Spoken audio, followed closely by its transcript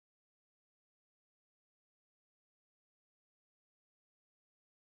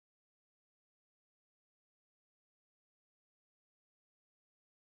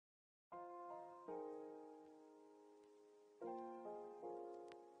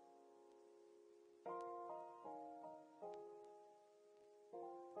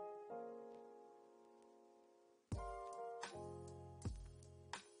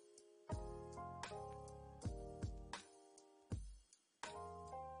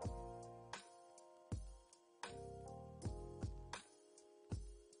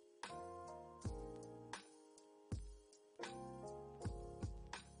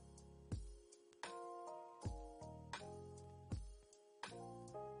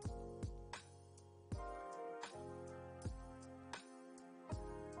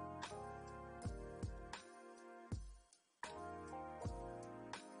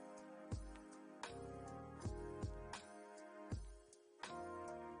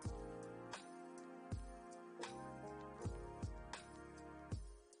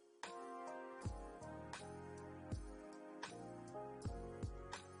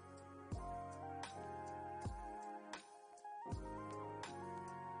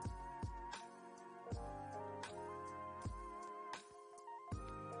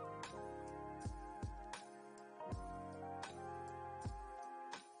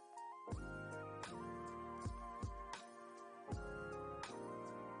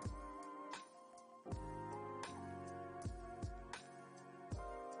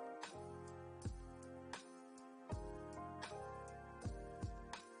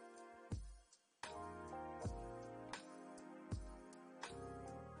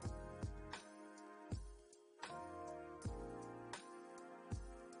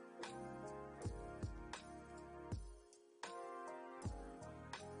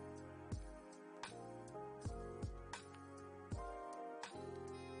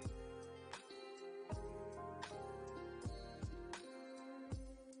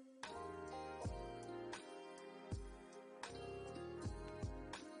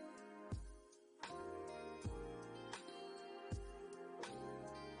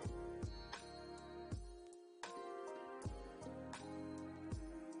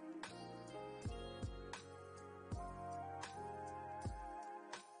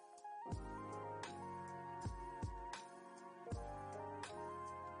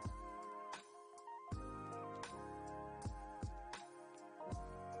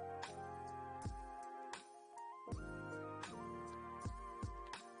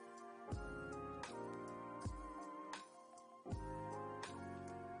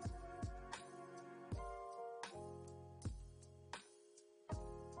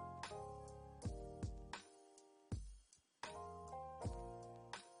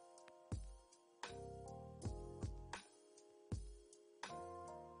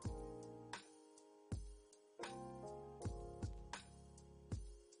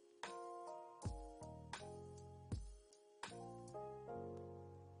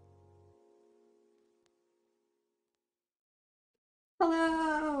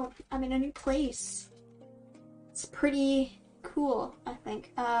Hello! I'm in a new place. It's pretty cool, I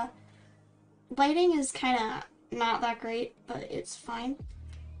think. Lighting is kind of not that great, but it's fine.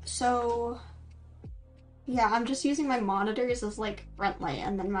 So, yeah, I'm just using my monitors as, like, front light,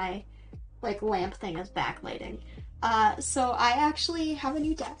 and then my, like, lamp thing as backlighting. So I actually have a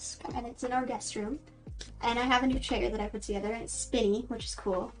new desk, and it's in our guest room. And I have a new chair that I put together, and it's spinny, which is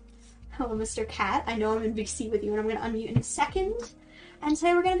cool. Hello, Mr. Cat. I know I'm in Big C with you, and I'm going to unmute in a second. And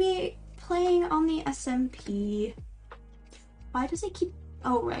today we're going to be playing on the SMP. Why does it keep...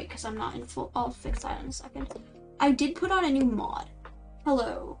 Oh, right, because I'm not in full... I'll fix that in a second. I did put on a new mod.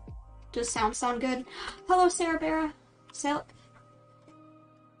 Hello. Does sound good? Hello, Sarah Barra.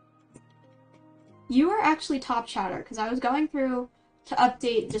 You are actually top chatter, because I was going through to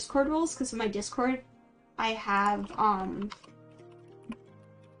update Discord rules, because in my Discord, I have,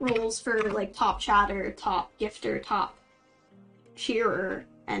 rules for, like, top chatter, top gifter, top cheerer,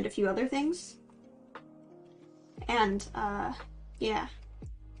 and a few other things. And, yeah.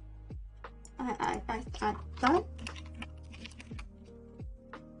 I thought...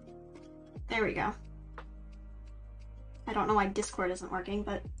 There we go. I don't know why Discord isn't working,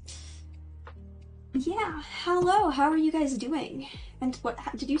 but... Yeah, hello, how are you guys doing? And what,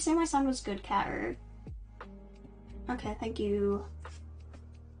 did you say my son was good, Cat, or... Okay, thank you.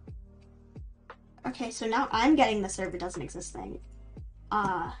 Okay, so now I'm getting the server doesn't exist thing.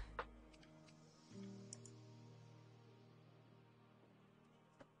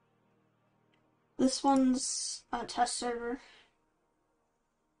 This one's a test server.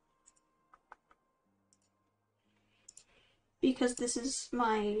 Because this is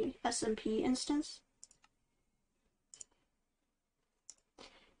my SMP instance.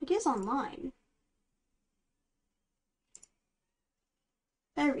 It is online.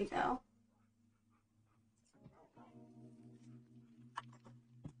 There we go.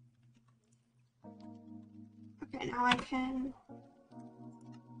 Okay, now I can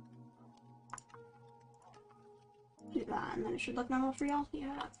do that, and then it should look normal for y'all.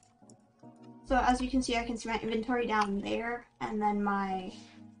 Yeah. So as you can see, I can see my inventory down there, and then my,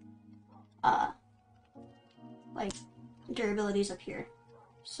 like, durabilities up here.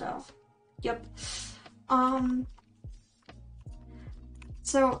 So, yep.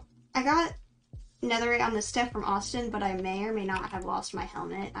 So, I got netherite on this stuff from Austin, but I may or may not have lost my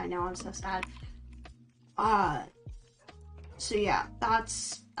helmet. I know, I'm so sad. So yeah,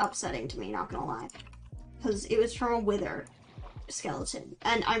 that's upsetting to me, not gonna lie. Because it was from a wither skeleton,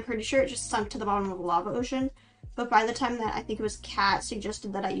 and I'm pretty sure it just sunk to the bottom of the lava ocean, but by the time that I think it was Cat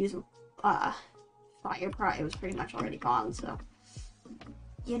suggested that I use fire prot, it was pretty much already gone, so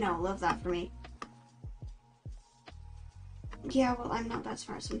you know, love that for me. Yeah, well, I'm not that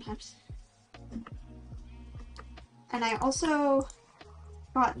smart sometimes. And I also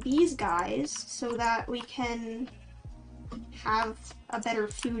got these guys so that we can have a better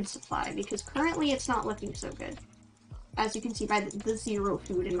food supply, because currently it's not looking so good. As you can see by the zero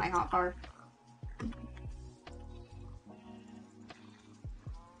food in my hotbar.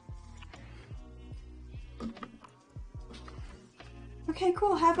 Okay,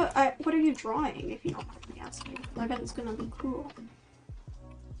 cool. How about, what are you drawing, if you don't mind me asking? I bet it's gonna be cool.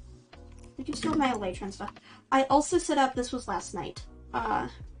 Did you steal my elytra stuff? I also set up, this was last night,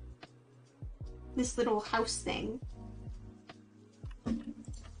 this little house thing.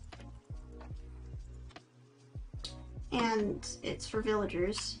 And it's for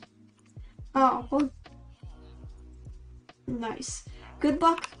villagers. Oh, well, nice. Good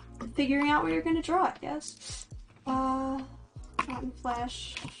luck figuring out what you're gonna draw, I guess. Rotten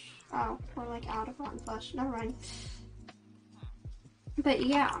flesh. Oh, we're like out of rotten flesh. Never mind. But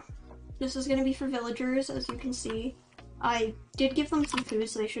yeah, this is gonna be for villagers, as you can see. I did give them some food,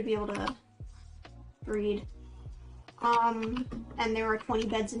 so they should be able to breed. And there are 20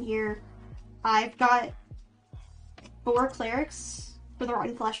 beds in here. I've got 4 clerics for the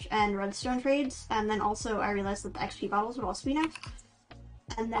rotten flesh and redstone trades, and then also I realized that the XP bottles would also be nice.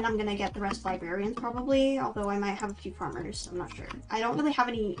 And then I'm gonna get the rest librarians probably, although I might have a few farmers, I'm not sure. I don't really have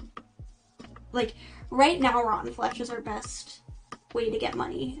any, like, right now rotten flesh is our best way to get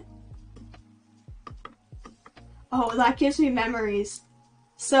money. Oh, that gives me memories.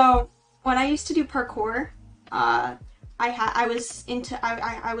 So, when I used to do parkour, I had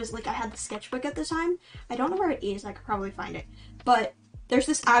the sketchbook at the time. I don't know where it is, I could probably find it. But there's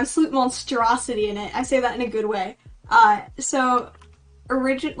this absolute monstrosity in it. I say that in a good way. I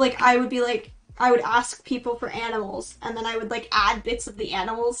would ask people for animals, and then I would, like, add bits of the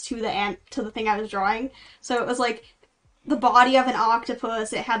animals to the thing I was drawing. So it was, like, the body of an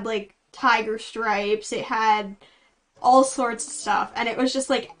octopus, it had, like, tiger stripes, it had all sorts of stuff, and it was just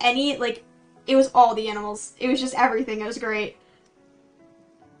like it was all the animals. It was just everything. It was great.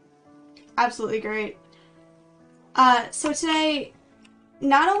 Absolutely great. So today,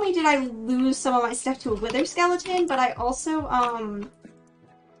 not only did I lose some of my stuff to a wither skeleton, but I also,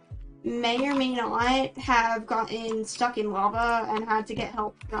 may or may not have gotten stuck in lava and had to get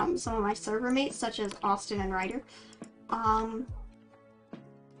help from some of my server mates, such as Austin and Ryder.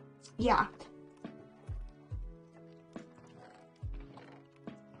 Yeah.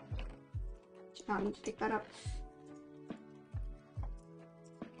 Now I need to pick that up.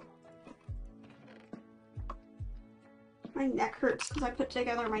 My neck hurts because I put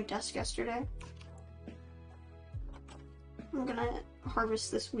together my desk yesterday. I'm gonna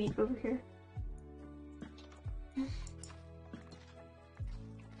harvest this wheat over here.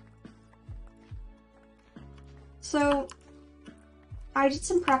 So, I did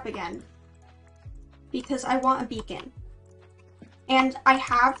some prep again. Because I want a beacon. And I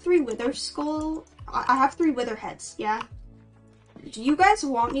have 3 wither heads, yeah? Do you guys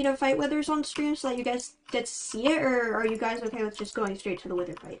want me to fight withers on stream so that you guys get to see it, or are you guys okay with just going straight to the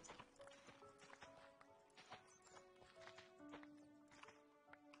wither fight?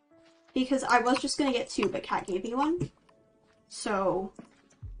 Because I was just gonna get 2, but Kat gave me 1. So,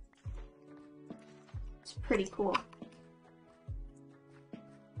 it's pretty cool.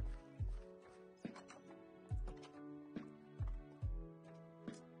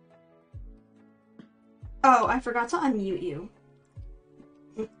 Oh, I forgot to unmute you.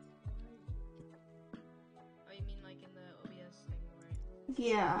 Oh, you mean like in the OBS thing, right?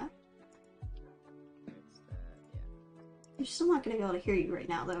 Yeah. I'm still not gonna be able to hear you right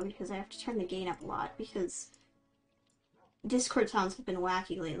now, though, because I have to turn the gain up a lot, because Discord sounds have been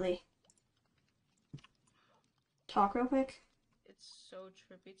wacky lately. Talk real quick. It's so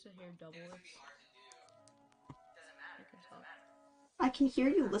trippy to hear double X. I can talk. I can hear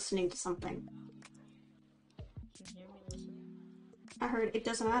you listening to something. Can you hear me listening? I heard it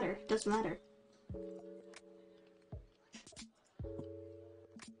doesn't matter. It doesn't matter. I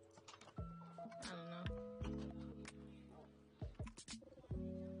don't know.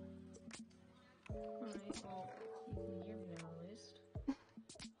 Alright, well, you can hear me now at least.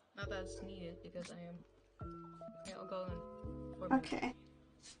 Not that it's needed, because I am. Okay, I'll go in. Okay.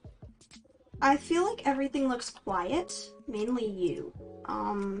 I feel like everything looks quiet. Mainly you.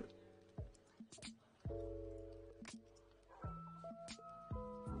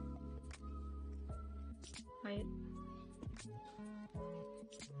 Right.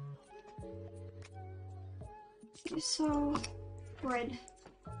 So, red.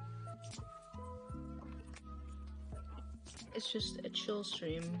 It's just a chill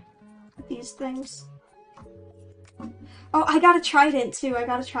stream. These things. Oh, I got a trident too. I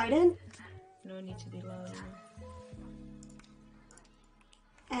got a trident. No need to be loud.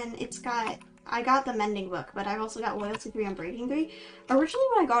 And it's got, I got the mending book, but I've also got loyalty 3 and breaking 3. Originally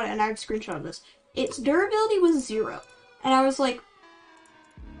when I got it, and I've screenshotted this, its durability was 0. And I was like,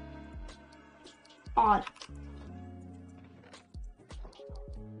 odd.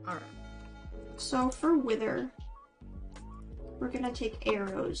 Alright. So for wither, we're gonna take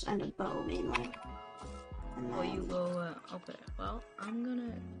arrows and a bow mainly. And Well, then, you will, okay. Well, I'm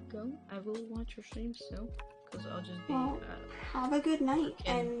gonna go. I will watch your stream still, because I'll just be, well, have a good night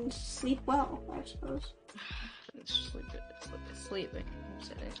and sleep well, I suppose. Sleeping. Who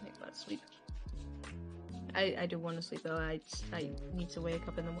said anything about sleep? I do want to sleep though. I need to wake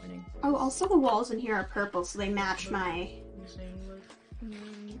up in the morning. Oh, also the walls in here are purple, so they match my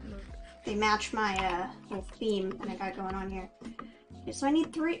little theme that I got going on here. Okay, so I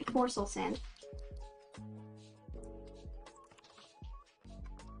need 4 soul sand.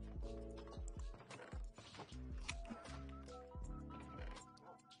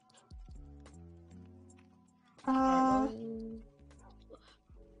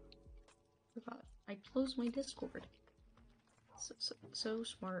 Forgot. I closed my Discord. So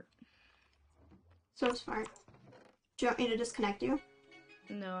smart. So smart. Do you want me to disconnect you?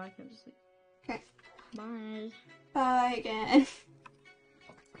 No, I can sleep. Okay. Bye. Bye again.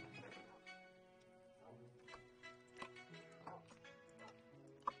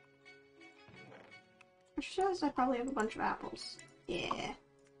 Which shows I probably have a bunch of apples. Yeah.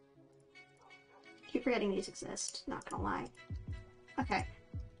 Keep forgetting these exist, not gonna lie. Okay.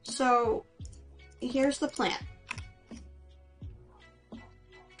 So, here's the plan.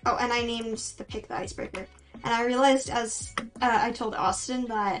 Oh, and I named the pick the icebreaker. And I realized as I told Austin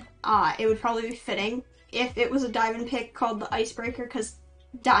that it would probably be fitting if it was a diamond pick called the icebreaker, because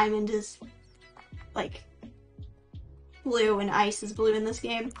diamond is, like, blue and ice is blue in this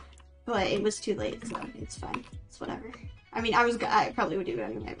game. But it was too late, so it's fine. It's whatever. I mean, I probably would do it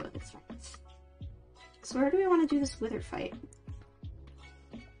anyway, but it's fine. So where do we want to do this wither fight?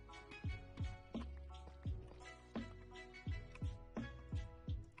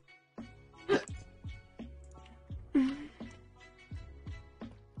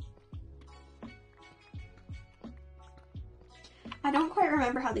 I don't quite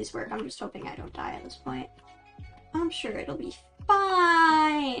remember how these work. I'm just hoping I don't die at this point. I'm sure it'll be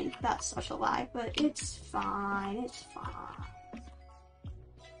fine. That's such a lie, but it's fine. It's fine.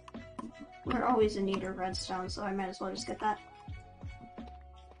 We're always in need of redstone, so I might as well just get that.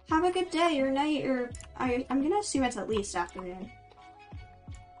 Have a good day or night, or I'm gonna assume it's at least afternoon.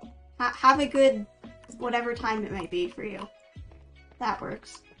 Have a good whatever time it might be for you. That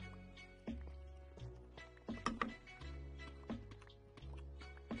works.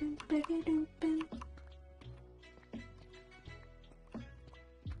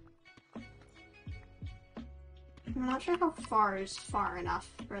 I'm not sure how far is far enough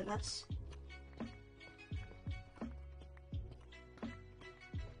for this.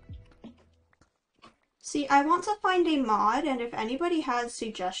 See, I want to find a mod, and if anybody has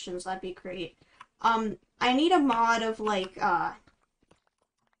suggestions, that'd be great. I need a mod of, like,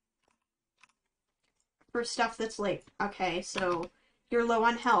 for stuff that's like, okay, so you're low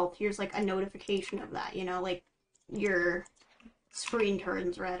on health, here's, like, a notification of that, you know, like, your screen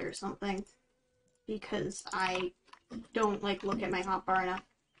turns red or something. Because I don't, like, look at my hotbar enough.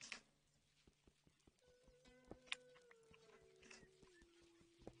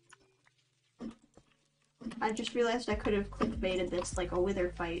 I just realized I could have clickbaited this like a wither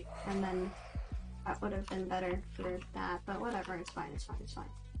fight, and then that would have been better for that, but whatever, it's fine, it's fine, it's fine.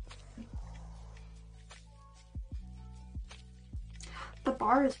 The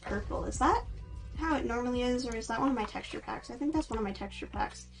bar is purple. Is that how it normally is, or is that one of my texture packs? I think that's one of my texture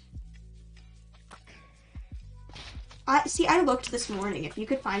packs. I looked this morning. If you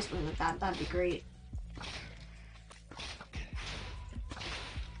could find something like that, that'd be great.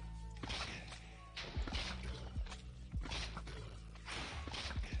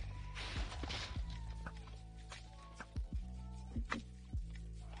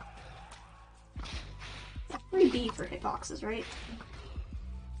 B for hitboxes, right?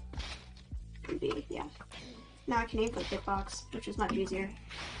 3B, yeah. Now I can aim for the hitbox, which is much easier.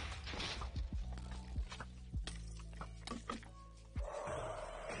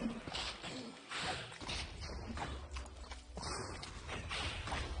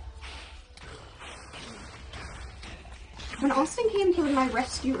 When Austin came to my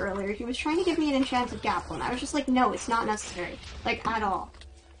rescue earlier, he was trying to give me an enchanted gapple, and I was just like, no, it's not necessary. Like, at all.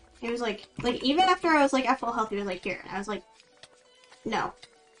 He was like, even after I was, like, at full health, he was like, here. And I was like, no.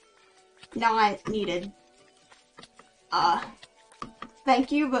 Not needed.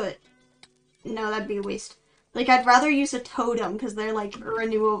 Thank you, but no, that'd be a waste. Like, I'd rather use a totem, because they're, like,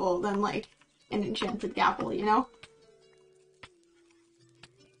 renewable than, like, an enchanted gapple, you know?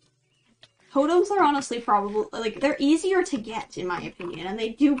 Totems are honestly probably, like, they're easier to get, in my opinion, and they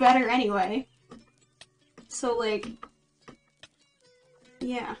do better anyway. So, like,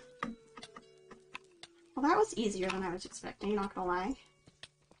 yeah. Well, that was easier than I was expecting, not gonna lie.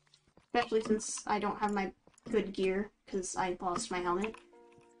 Especially since I don't have my good gear, because I lost my helmet.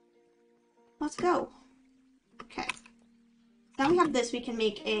 Let's go. Okay. Now we have this, we can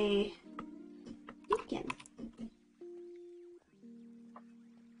make a beacon.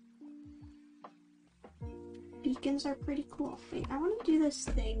 Beacons are pretty cool. Wait, I want to do this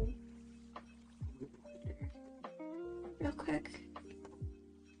thing real quick.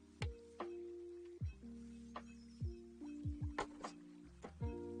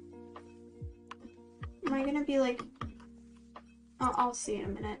 Am I gonna be like... Oh, I'll see in a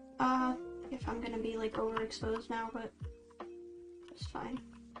minute. If I'm gonna be like overexposed now, but it's fine.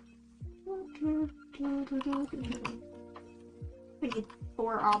 We need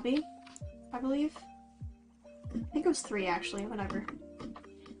 4 obby, I believe. I think it was 3 actually, whatever.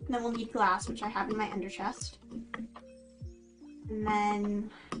 And then we'll need glass, which I have in my ender chest. And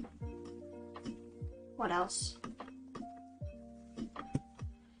then... what else?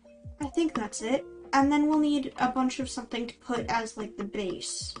 I think that's it. And then we'll need a bunch of something to put as, like, the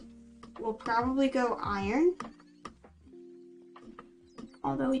base. We'll probably go iron.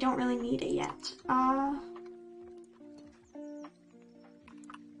 Although we don't really need it yet.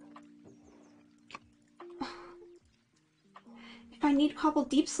 If I need cobble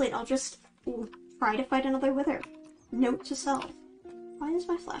deep slate, I'll just try to fight another wither. Note to self. Why is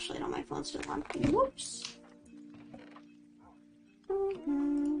my flashlight on my phone still on? Whoops.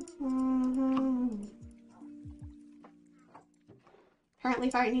 Apparently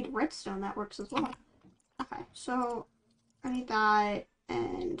if I need redstone, that works as well. Okay. So I need that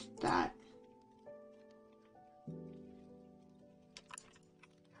and that.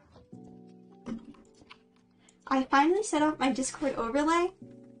 I finally set up my Discord overlay.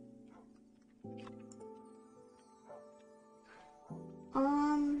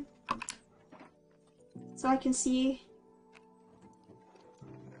 So I can see.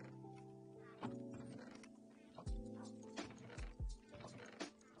 I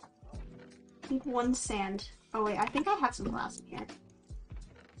need 1 sand. Oh wait, I think I have some glass in here.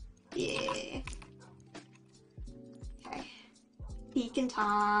 Yeah. Okay. Beacon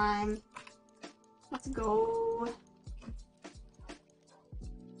time. Let's go.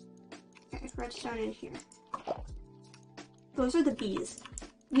 Okay, redstone in here. Those are the bees.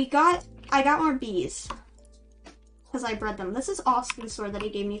 I got more bees. Because I bred them. This is Austin's sword that he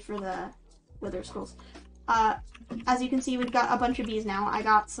gave me for the wither skulls. As you can see, we've got a bunch of bees now. I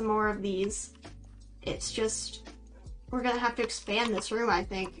got some more of these. It's just, we're gonna have to expand this room, I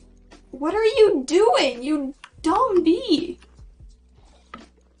think. What are you doing, you dumb bee?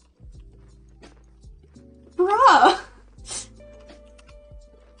 Bruh! It's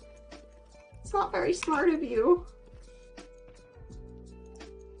not very smart of you.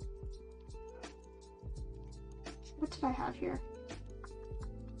 What did I have here?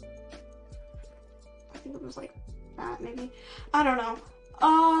 I think it was like that, maybe. I don't know.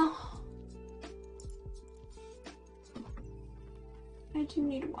 I do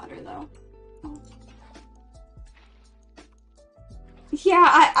need water though. Oh.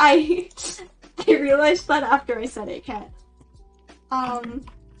 Yeah, I realized that after I said it, Kat. I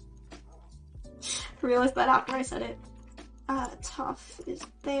realized that after I said it. Tough is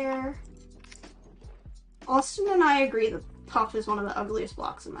there. Austin and I agree that tough is one of the ugliest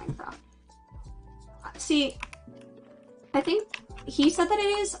blocks in Minecraft. See, I think he said that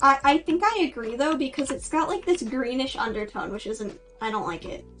it is. I think I agree though, because it's got like this greenish undertone, which isn't, I don't like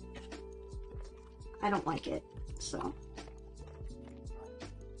it. I don't like it, so.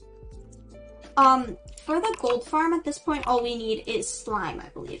 For the gold farm at this point, all we need is slime, I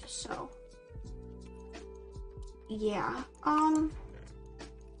believe, so. Yeah,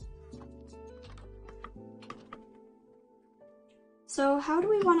 so how do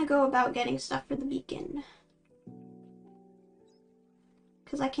we want to go about getting stuff for the beacon?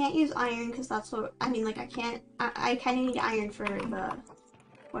 Because I can't use iron, because that's what, I mean, like, I can't, I kind of need iron for the,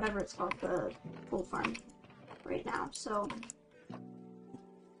 whatever it's called, the gold farm right now, so.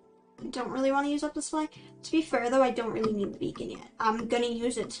 I don't really want to use up the slime. To be fair, though, I don't really need the beacon yet. I'm gonna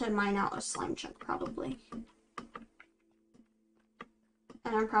use it to mine out a slime chunk, probably.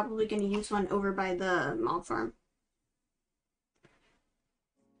 And I'm probably gonna use one over by the mob farm.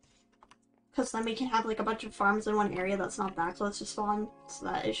 Because then we can have, like, a bunch of farms in one area that's not that close to spawn, so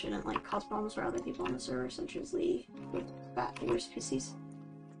that it shouldn't, like, cause problems for other people on the server, such as Lee with worse PCs.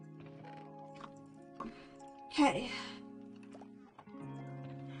 Okay.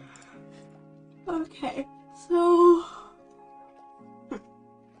 Okay, so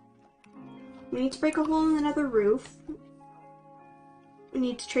we need to break a hole in another roof. We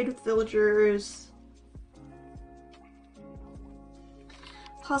need to trade with villagers.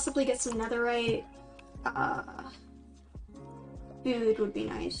 Possibly get some netherite. Food would be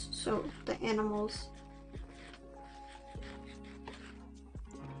nice. So the animals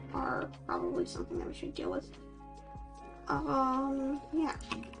are probably something that we should deal with. Yeah.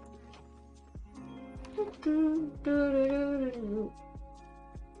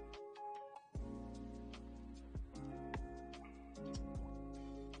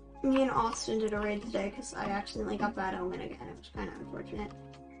 Me and Austin did a raid today because I accidentally got Bad Omen again. It was kind of unfortunate.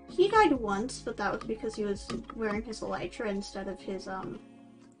 He died once, but that was because he was wearing his elytra instead of his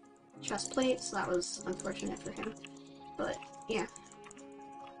chest plate, so that was unfortunate for him. But yeah.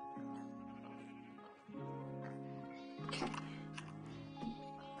 Okay.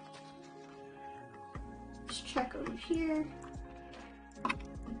 Let's check over here.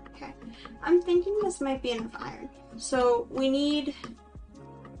 Okay. I'm thinking this might be enough iron. So we need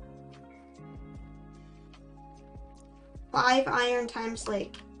 5 iron times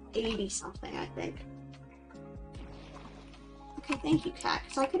like 80 something, I think. Okay, thank you, Kat,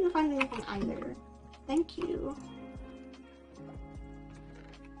 because I couldn't find anything either. Thank you.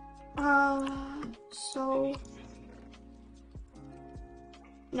 So...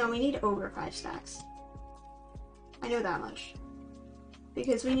 No, we need over 5 stacks. I know that much.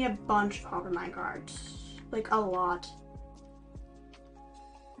 Because we need a bunch of copper minecarts. Like, a lot.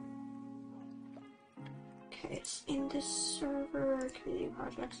 Okay, it's in this server, community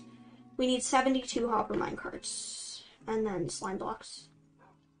projects. We need 72 hopper minecarts. And then slime blocks.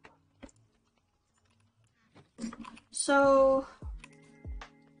 So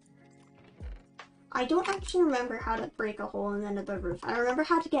I don't actually remember how to break a hole in the nether roof. I remember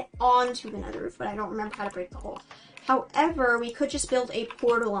how to get onto the nether roof, but I don't remember how to break the hole. However, we could just build a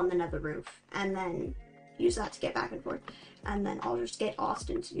portal on the nether roof and then use that to get back and forth. And then I'll just get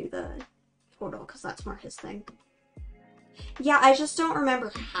Austin to do the portal because that's more his thing. Yeah, I just don't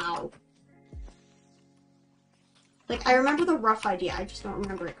remember how. Like, I remember the rough idea, I just don't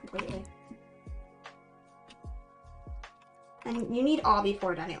remember it completely. And you need obby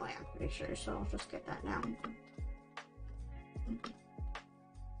for it anyway, I'm pretty sure, so I'll just get that now.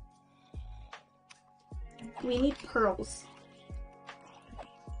 We need pearls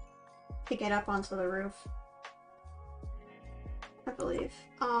to get up onto the roof, I believe.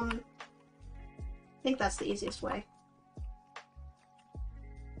 I think that's the easiest way.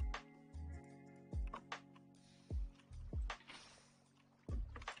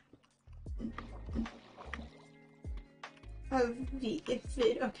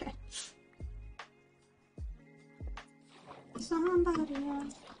 Okay. Somebody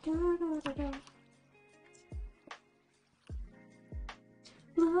else.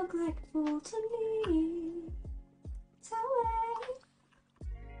 Look like a fool to me. Tell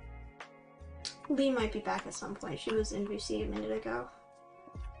me. Lee might be back at some point. She was in VC a minute ago.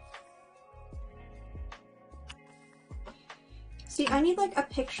 See, I need like a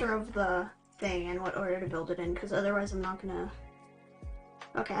picture of the thing and what order to build it in, because otherwise I'm not gonna...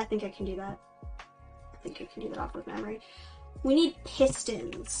 Okay, I think I can do that. I think I can do that off of memory. We need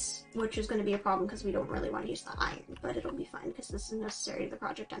pistons, which is going to be a problem because we don't really want to use the iron, but it'll be fine because this is necessary to the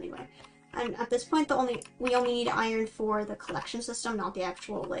project anyway. And at this point, we only need iron for the collection system, not the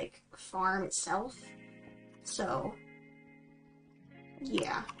actual, like, farm itself. So,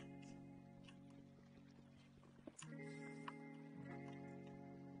 yeah.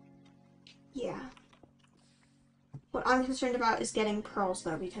 Yeah. What I'm concerned about is getting pearls,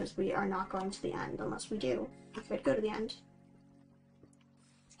 though, because we are not going to the end unless we do. If we'd go to the end.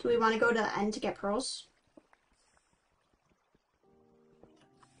 Do we want to go to the end to get pearls?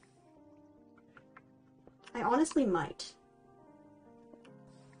 I honestly might.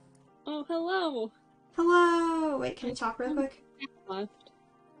 Oh, hello. Hello! Wait, can you talk real quick? Left.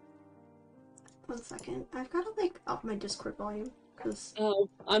 1 second. I've got to, like, up my Discord volume, because... Oh,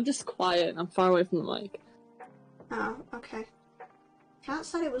 I'm just quiet. I'm far away from the mic. Oh, okay. Cat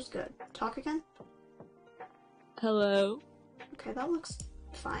said it was good. Talk again? Hello. Okay, that looks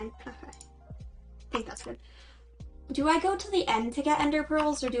fine. Okay. I think that's good. Do I go to the end to get ender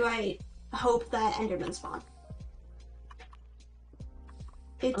pearls, or do I hope that endermen spawn?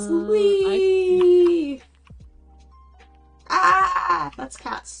 It's Lee! Ah! That's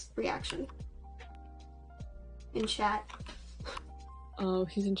Cat's reaction. In chat. Oh,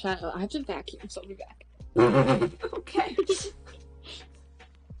 he's in chat. I have to vacuum, so I'll be back. Okay.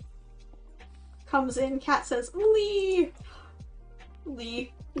 Comes in, Cat says, Lee!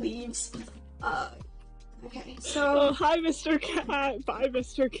 Lee leaves. Okay, so... Oh, hi, Mr. Cat! Bye,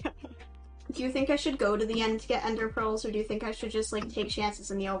 Mr. Cat! Do you think I should go to the end to get ender pearls, or do you think I should just, like, take chances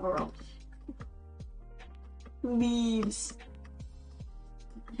in the overworld? Leaves.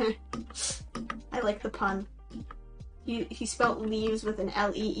 I like the pun. He spelled leaves with an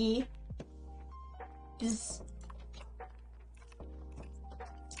L-E-E. Bzz.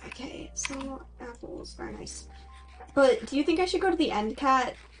 Okay, so apples are nice. But do you think I should go to the end,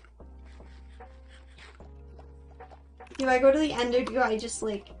 Cat? Do I go to the end, or do I just,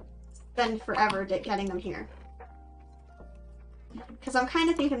 like, spend forever getting them here? Because I'm kind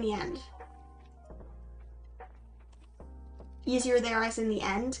of thinking the end. Easier there as in the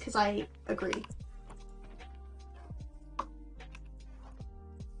end, because I agree.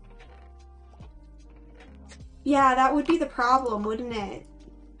 Yeah, that would be the problem, wouldn't it?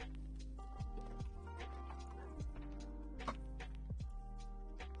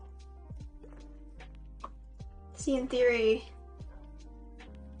 See, in theory,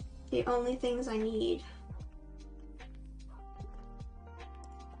 the only things I need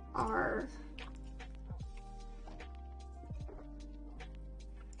are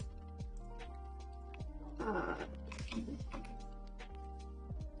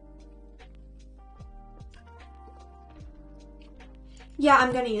yeah,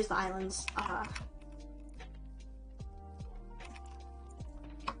 I'm gonna use the islands.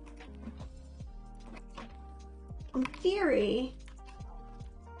 In theory,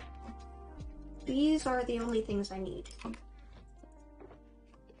 these are the only things I need.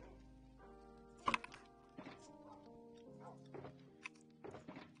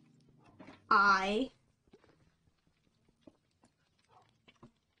 I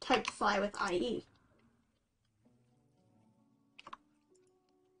typed fly with IE.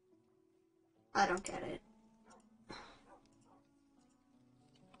 I don't get it.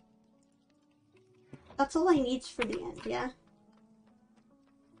 That's all I need for the end, yeah?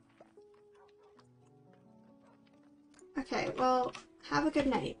 Okay, well, have a good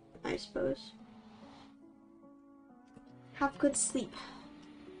night, I suppose. Have good sleep.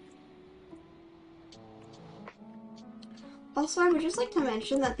 Also, I would just like to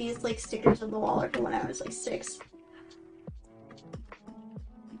mention that these, like, stickers on the wall are from when I was, like, 6.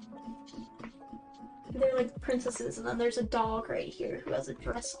 They're, like, princesses, and then there's a dog right here who has a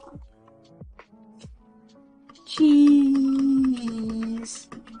dress on. Jeez.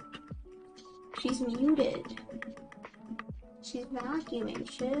 She's muted. She's vacuuming.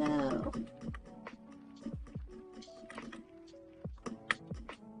 Chill.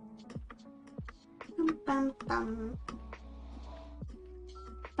 Bum bum bum.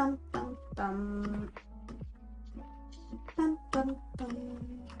 Bum bum bum. Bum bum bum.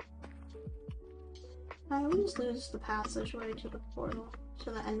 I always lose the passageway to the portal.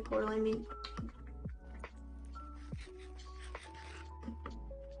 To the end portal, I mean.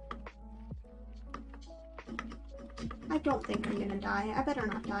 I don't think I'm gonna die. I better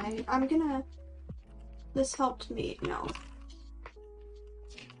not die. I'm gonna... This helped me, no.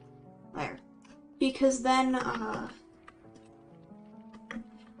 There. Because then,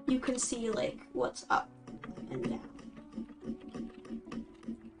 you can see, like, what's up and down.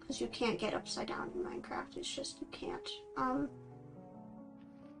 Because you can't get upside down in Minecraft, it's just you can't.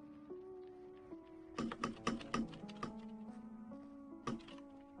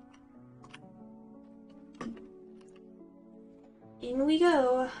 In we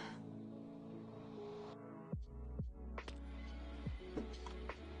go.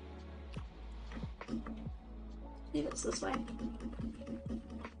 I believe it's this way.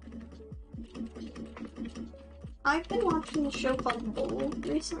 I've been watching a show called Bull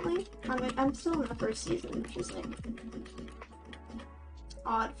recently. I'm still in the first season, which is like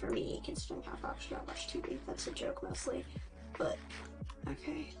odd for me considering how much I watch TV. That's a joke mostly, but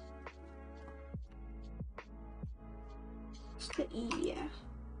okay. It's the E, yeah.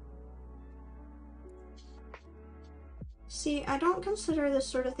 See, I don't consider this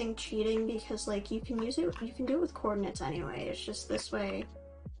sort of thing cheating because, like, you can use it, you can do it with coordinates anyway. It's just this way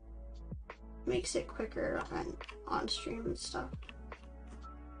makes it quicker on stream and stuff.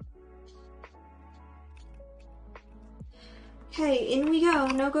 Okay, in we go.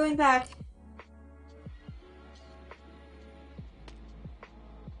 No going back.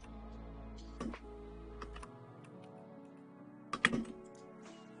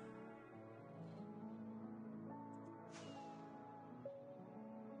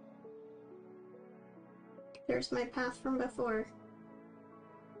 There's my path from before.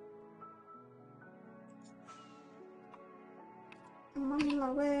 I'm on my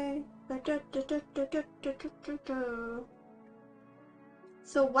way.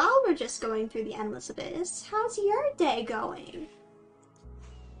 So while we're just going through the endless abyss, how's your day going?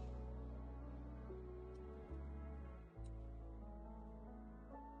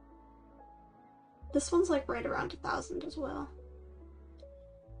 This one's like right around 1,000 as well.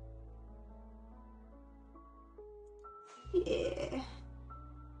 Yeah.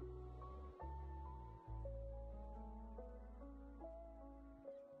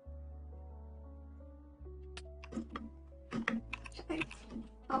 Okay.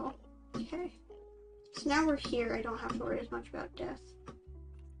 Oh, okay. So now we're here, I don't have to worry as much about death.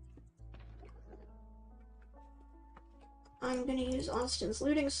 I'm gonna use Austin's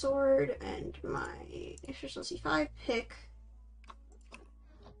looting sword and my efficiency 5 pick.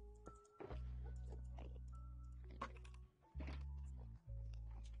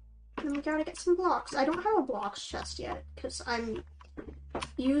 And we gotta get some blocks. I don't have a blocks chest yet, because I'm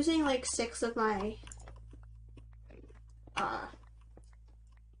using like 6 of my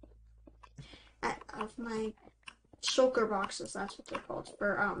shulker boxes, that's what they're called,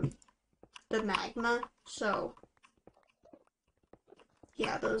 for the magma. So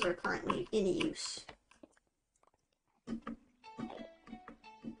yeah, those are currently in use.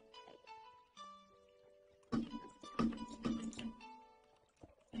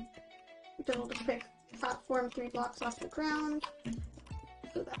 Build a quick platform 3 blocks off the ground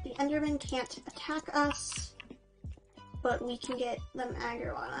so that the Enderman can't attack us, but we can get them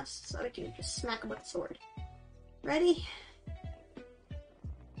aggro on us, so we can just smack them with a sword. Ready?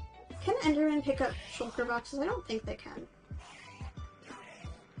 Can Enderman pick up shulker boxes? I don't think they can.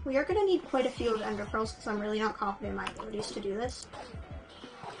 We are going to need quite a few of Ender Pearls because I'm really not confident in my abilities to do this.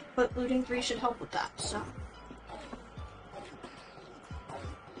 But looting 3 should help with that, so.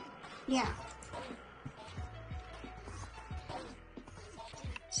 Yeah.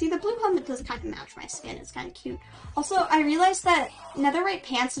 See, the blue helmet does kind of match my skin. It's kind of cute. Also, I realized that netherite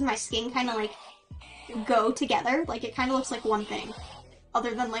pants and my skin kind of, like, go together. Like, it kind of looks like one thing.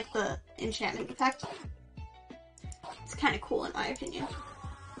 Other than, like, the enchantment effect. It's kind of cool, in my opinion.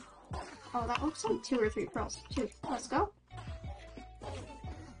 Oh, that looks like 2 or 3 pearls. 2. Let's go.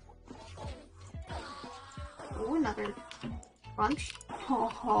 Oh, another bunch.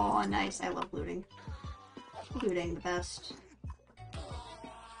 Oh, nice. I love looting. Looting, the best.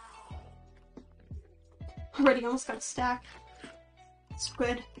 Already almost got a stack. It's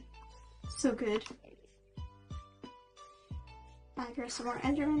good. So good. I hear some more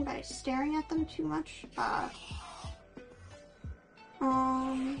Endermen by staring at them too much.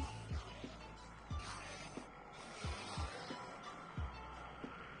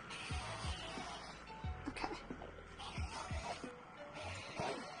 Okay.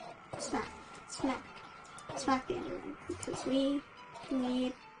 Smack. Smack. Smack the Enderman, because we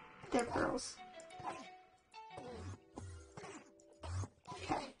need their pearls.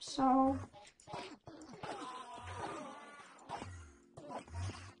 Okay, so...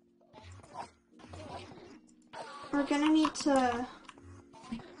 we're gonna need to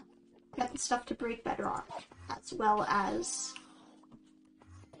get the stuff to break bedrock, as well as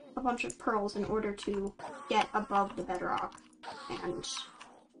a bunch of pearls in order to get above the bedrock. And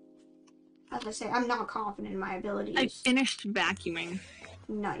as I say, I'm not confident in my abilities. I finished vacuuming.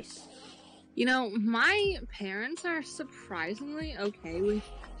 Nice. You know, my parents are surprisingly okay with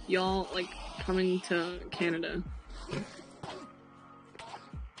y'all, like, coming to Canada.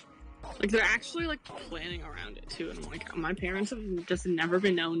 Like, they're actually, like, planning around it, too. And, like, my parents have just never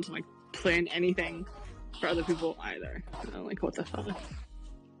been known to, like, plan anything for other people either. You know, like, what the fuck?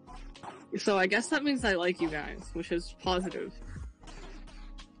 So I guess that means I like you guys, which is positive.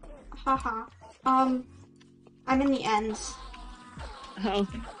 Haha. I'm in the ends. Oh,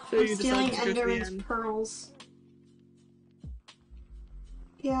 so I'm you stealing decided to go to the Enderman's end. pearls.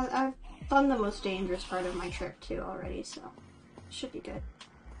 Yeah, I've done the most dangerous part of my trip, too, already, so... should be good.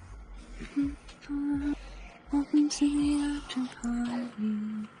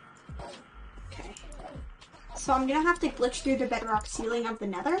 Okay. So I'm gonna have to glitch through the bedrock ceiling of the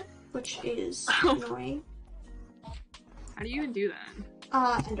nether, which is annoying. How do you even do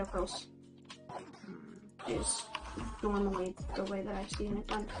that? Ender pearls. Is normally the way that I've seen it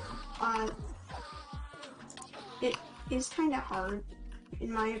done. It is kind of hard,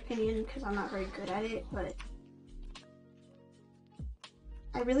 in my opinion, because I'm not very good at it, but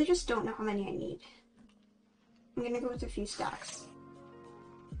I really just don't know how many I need. I'm gonna go with a few stacks.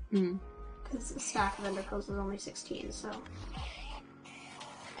 Because a stack of ender pearls is only 16, so...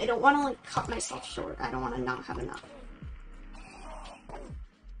 I don't want to, like, cut myself short. I don't want to not have enough.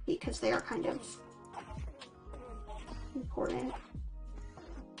 Because they are kind of... important.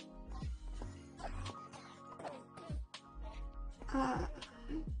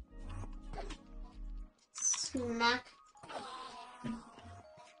 Smack.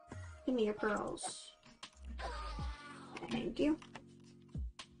 Give me your pearls. Thank you.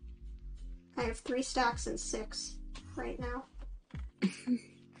 I have 3 stacks and 6 right now.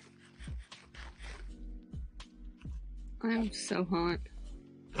 I'm so hot.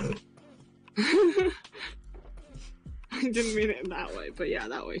 I didn't mean it that way, but yeah,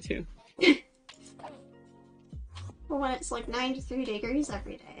 that way too. Well, when it's like 93 degrees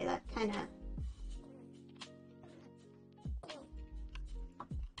every day, that kind of...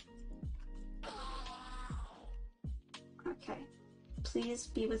 Okay. Please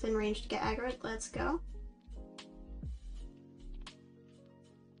be within range to get aggroed. Let's go.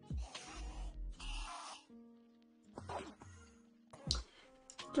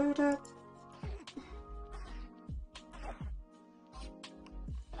 Da-da.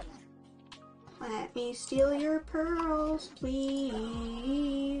 Let me steal your pearls,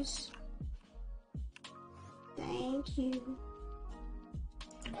 please. Thank you.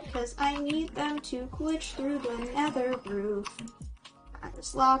 Because I need them to glitch through the nether roof,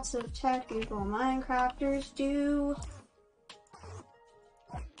 as lots of technical Minecrafters do.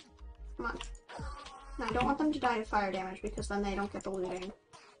 Come on. No, I don't want them to die to fire damage, because then they don't get the looting.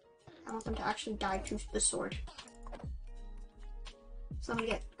 I want them to actually die to the sword. So I'm gonna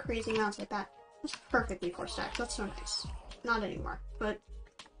get crazy amounts like that. That's perfectly 4 stacks. That's so nice. Not anymore, but...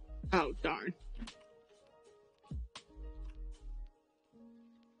 Oh, darn.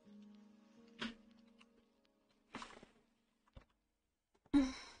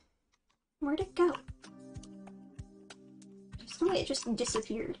 Where'd it go? Just it just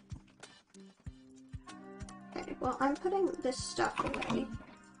disappeared. Okay, well, I'm putting this stuff away.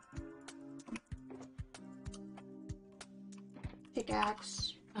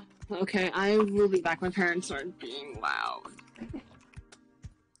 Pickaxe. Okay, I will be back. My parents are being loud.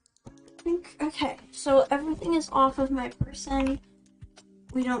 Okay, so everything is off of my person.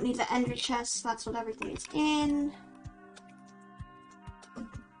 We don't need the ender chest, that's what everything is in.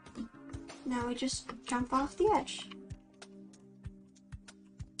 Now we just jump off the edge.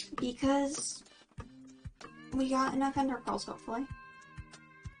 Because we got enough ender pearls, hopefully.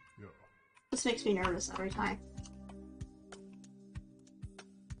 Yeah. This makes me nervous every time.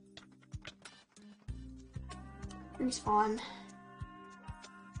 Respawn.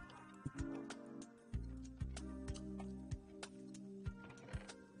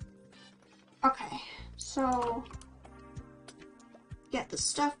 Okay, so get the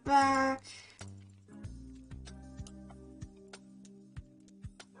stuff back.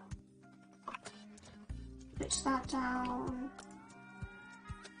 Pitch that down.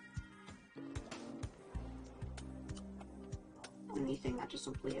 Anything that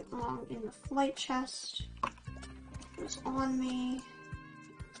doesn't belong in the flight chest is on me.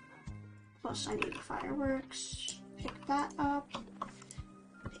 Plus I need the fireworks. Pick that up.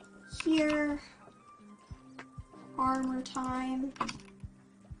 Here. Armor time.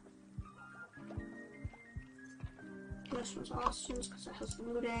 This was Austin's because it has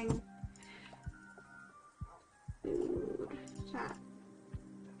looting. Food. That.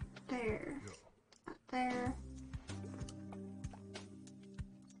 There. That there.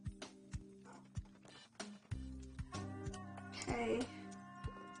 Okay.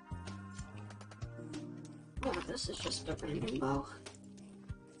 Oh, this is just a random bow.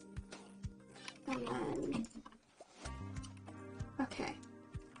 And then... Okay.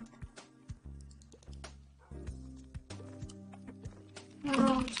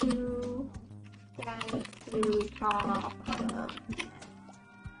 How to get to top of...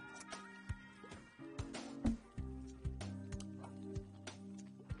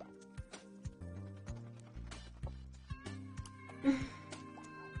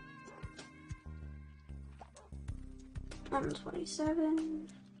 I'm 27.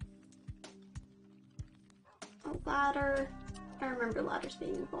 A ladder. I remember ladders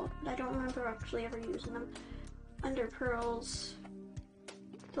being involved, but I don't remember actually ever using them. Under pearls.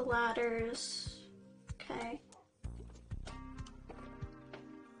 The ladders. Okay.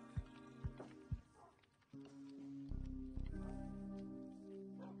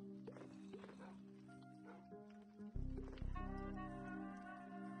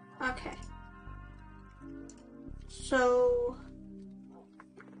 Okay. So...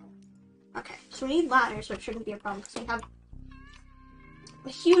 Okay, so we need ladders, which shouldn't be a problem, because we have a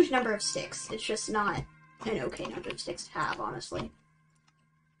huge number of sticks. It's just not an okay number of sticks to have, honestly.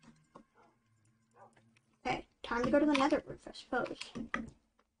 Okay, time to go to the nether roof, I suppose.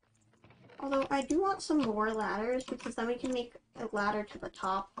 Although, I do want some more ladders, because then we can make a ladder to the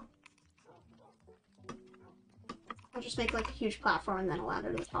top. I'll just make like a huge platform and then a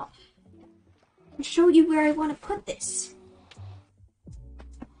ladder to the top. I'll show you where I want to put this.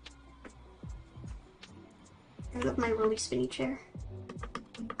 I love my really spinny chair.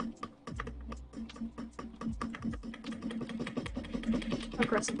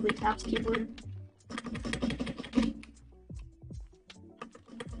 Aggressively taps keyboard.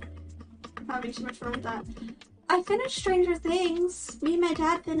 Having so much fun with that. I finished Stranger Things. Me and my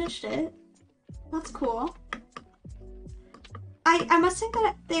dad finished it. That's cool. I must think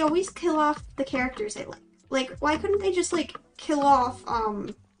that they always kill off the characters they like. Like, why couldn't they just, like, kill off,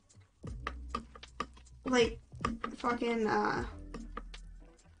 like, fucking,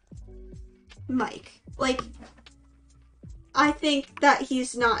 Mike? Like, I think that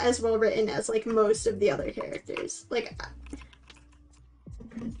he's not as well written as, like, most of the other characters. Like,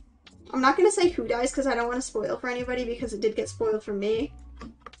 I'm not gonna say who dies because I don't want to spoil for anybody because it did get spoiled for me.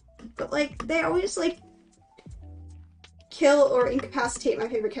 But, like, they always, like, kill or incapacitate my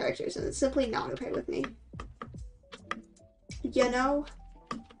favorite characters, and it's simply not okay with me. You know?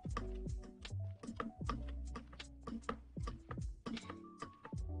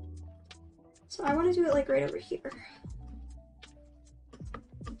 So I want to do it, like, right over here.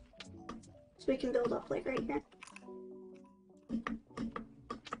 So we can build up, like, right here.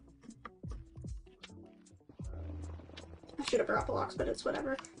 I should have brought blocks, but it's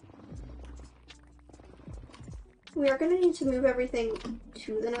whatever. We are going to need to move everything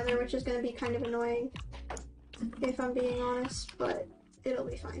to the nether, which is going to be kind of annoying, if I'm being honest, but it'll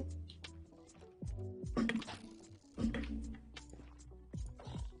be fine.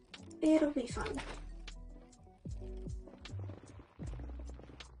 It'll be fine.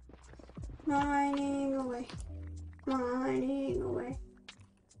 Mining away. Mining away.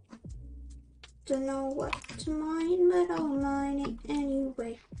 Don't know what to mine, but I'll mine it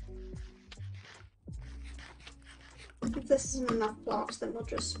anyway. this isn't enough blocks, then we'll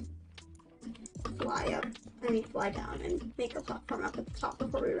just fly down and make a platform up at the top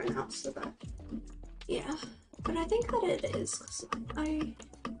before we run out, so that, yeah. But I think that it is, 'cause I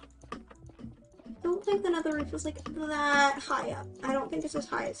don't think the nether roof is like that high up. I don't think it's as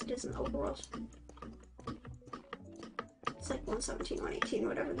high as it is in the overworld. It's like 117, 118,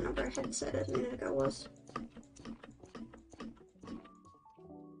 whatever the number I had said a minute ago was.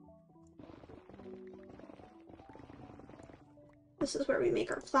 This is where we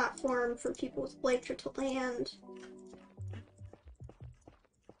make our platform for people with elytra to land.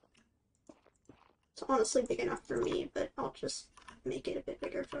 It's honestly big enough for me, but I'll just make it a bit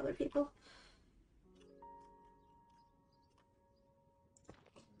bigger for other people.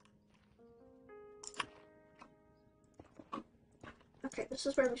 Okay, this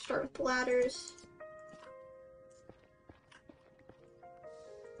is where we start with the ladders.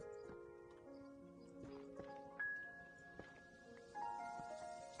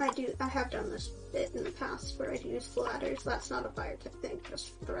 I have done this bit in the past where I'd use the ladders. That's not a fire tick thing,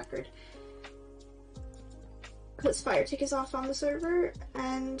 just for the record. Because fire tick is off on the server,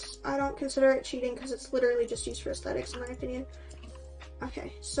 and I don't consider it cheating because it's literally just used for aesthetics, in my opinion.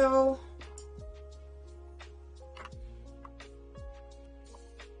 Okay, so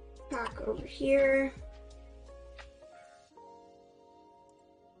back over here.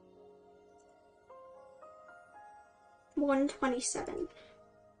 $127.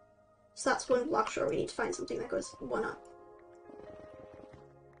 So that's one block short. We need to find something that goes one up.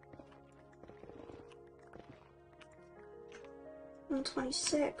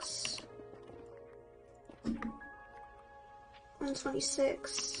 $126.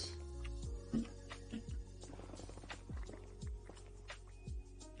 $126.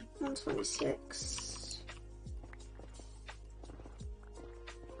 $126.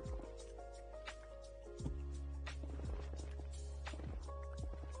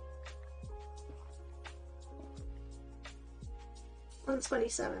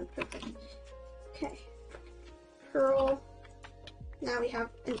 $127. Perfect. Okay. Pearl. Now we have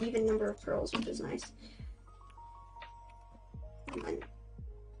an even number of pearls, which is nice. And then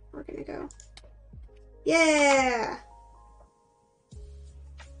we're gonna go. Yeah!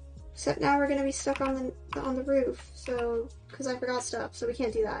 Except now we're gonna be stuck on the roof, so because I forgot stuff, so we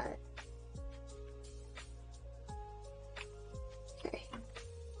can't do that. Okay.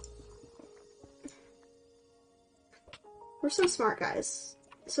 We're so smart, guys.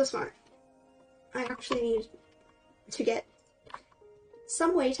 So smart. I actually need to get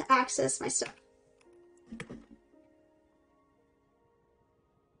some way to access my stuff.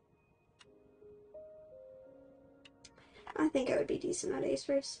 I think I would be decent at Ace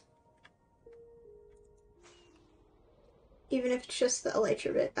Race. Even if it's just the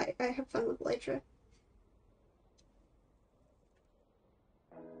elytra bit, I have fun with elytra.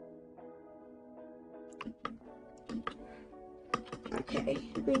 Okay,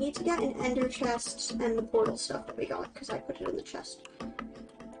 we need to get an ender chest and the portal stuff that we got, because I put it in the chest.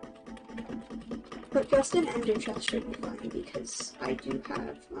 But just an ender chest should be fine, because I do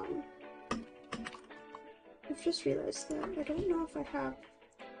have, I've just realized that I don't know if I have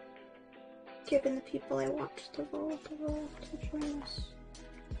given the people I want the role to join us.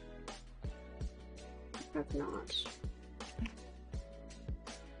 I have not.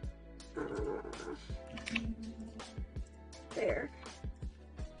 There.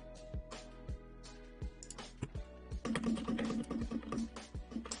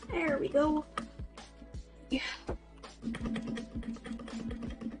 There we go. Yeah.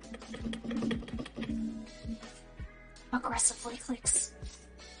 Aggressively clicks.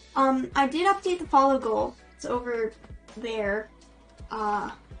 I did update the follow goal. It's over there.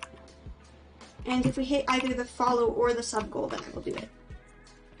 And if we hit either the follow or the sub goal, then I will do it.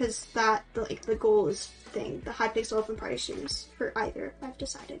 Because that, like, the goal is thing. The high pixel open party streams for either, I've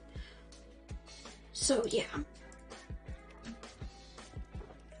decided. So, yeah.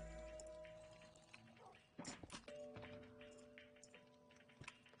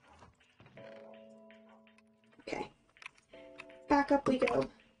 Okay. Back up we go.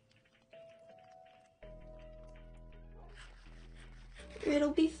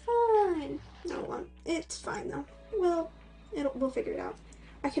 It'll be fine. No, it's fine though. We'll figure it out.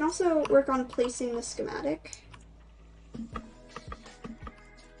 I can also work on placing the schematic.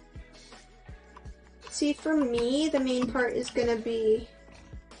 See, for me, the main part is gonna be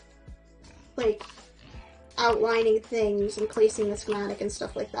like outlining things and placing the schematic and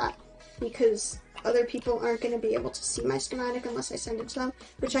stuff like that, because other people aren't going to be able to see my schematic unless I send it to them,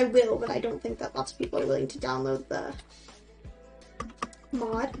 which I will, but I don't think that lots of people are willing to download the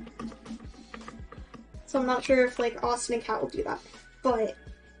mod. So I'm not sure if like Austin and Kat will do that. But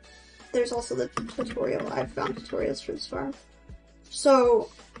there's also the tutorial. I've found tutorials for this farm. So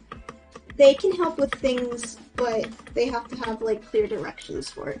they can help with things, but they have to have like clear directions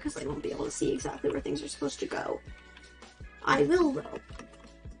for it because they won't be able to see exactly where things are supposed to go. I will though.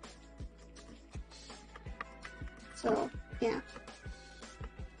 So, yeah.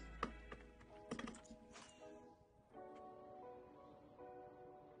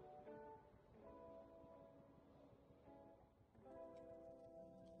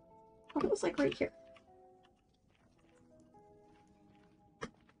 What it was like right here. Oh,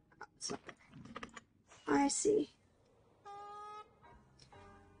 it's not there. I see.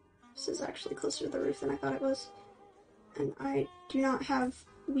 This is actually closer to the roof than I thought it was. And I do not have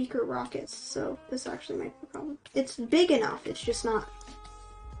weaker rockets, so this actually might be a problem. It's big enough, it's just not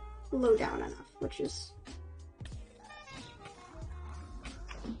low down enough, which is...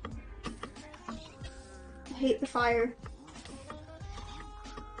 I hate the fire.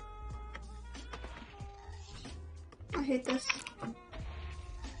 I hate this.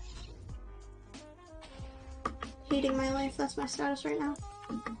 Hating my life, that's my status right now.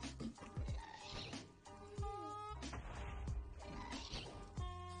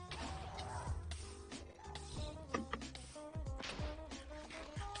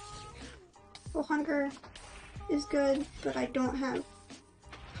 Well, hunger is good, but I don't have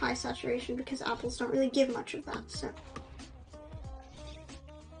high saturation because apples don't really give much of that, so.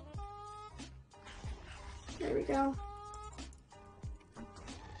 There we go.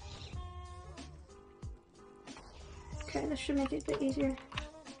 Okay, this should make it a bit easier.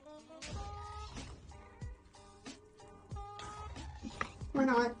 Or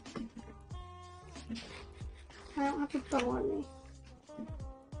not. I don't have a bow on me.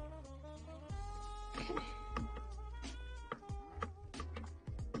 Okay.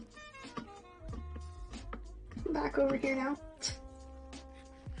 I'm back over here now.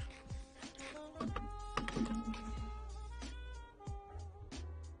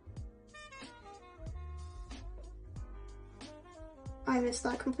 I missed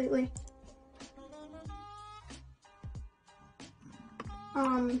that completely.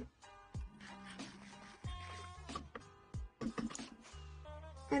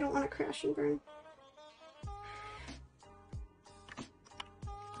 I don't want to crash and burn.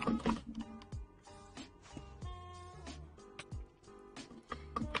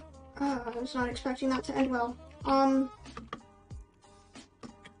 I was not expecting that to end well.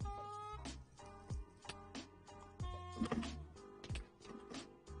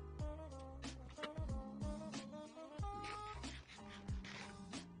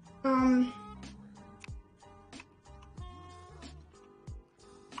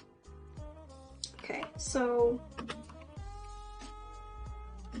 Okay, so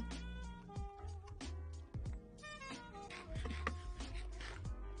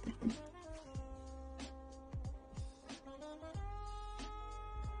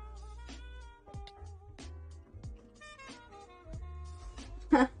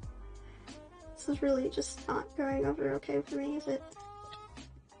this is really just not going over okay for me, is it?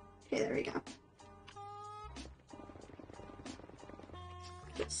 Okay, there we go.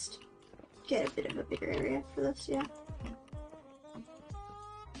 Just get a bit of a bigger area for this, yeah.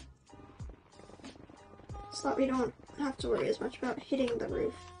 So that we don't have to worry as much about hitting the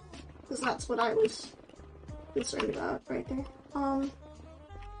roof, because that's what I was concerned about right there.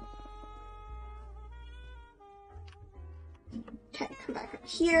 Okay, come back up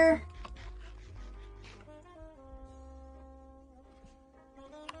here.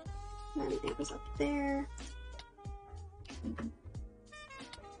 And then it goes up there.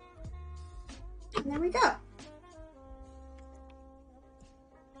 And there we go.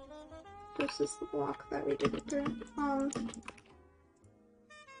 This is the block that we did it through.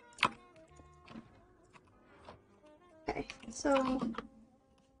 Okay, so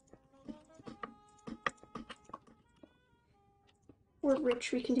we're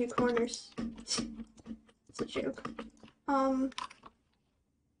rich, we can do corners. It's a joke.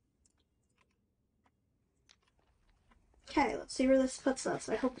 Okay, let's see where this puts us.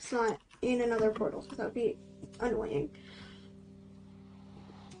 I hope it's not in another portal, because that would be annoying.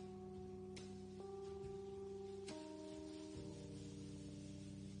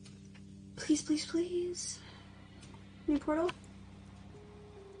 Please, please, please. New portal.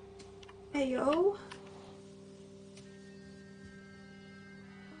 Ayo.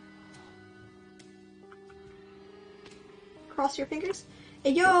 Cross your fingers.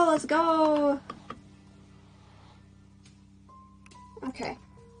 Ayo, let's go. Okay.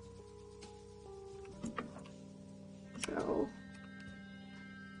 So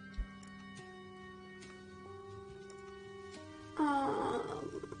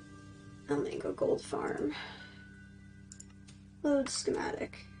Mango Gold Farm. Load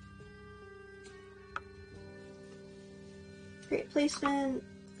schematic. Create placement.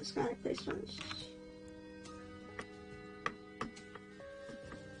 Schematic placement.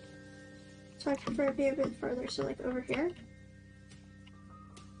 So I prefer it be a bit further, so like over here.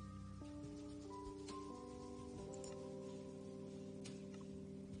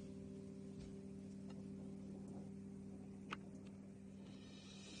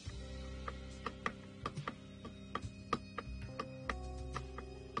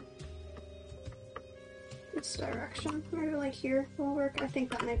 This direction, maybe like here will work. I think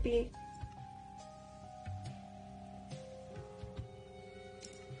that might be.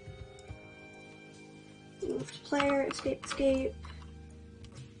 Move to player, escape, escape.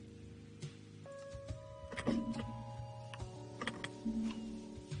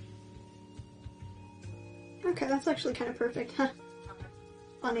 Okay, that's actually kind of perfect, huh?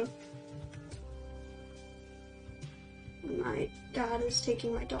 Funny. My dad is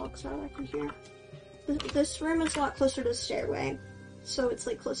taking my dog, so I can hear. This room is a lot closer to the stairway, so it's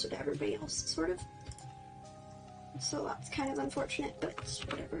like closer to everybody else, sort of. So that's kind of unfortunate, but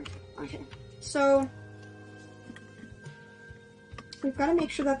whatever. Okay, so we've got to make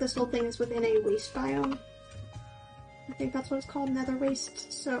sure that this whole thing is within a waste biome. I think that's what it's called, nether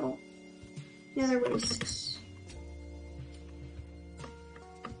waste. So, nether wastes.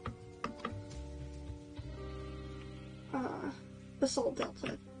 Basalt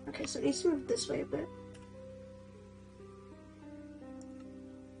delta. Okay, so it needs to move this way a bit.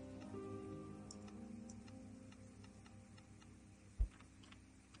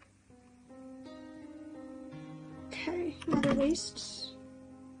 Okay, nether wastes.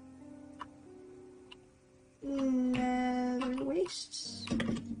 Nether wastes.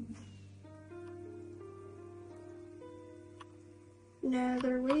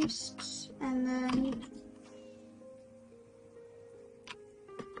 Nether wastes, and then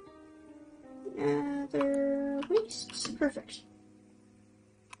nether wastes. Perfect.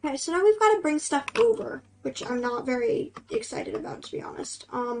 Okay, so now we've got to bring stuff over, which I'm not very excited about, to be honest.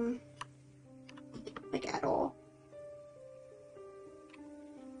 Like at all.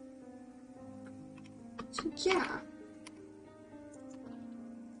 So yeah.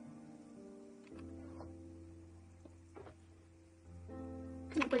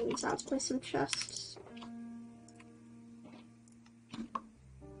 Gonna bring these out to place some chests.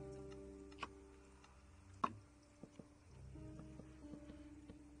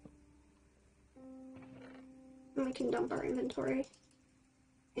 And we can dump our inventory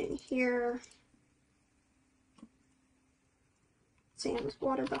in here. Sand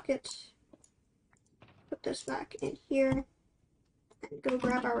water bucket. Put this back in here. And go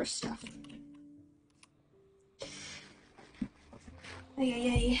grab our stuff.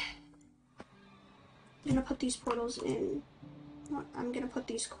 Ay. I'm gonna put these portals in. I'm gonna put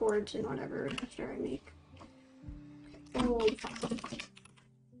these cords in whatever after I make. Gold.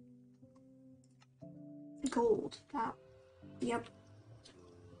 Gold. That. Yep.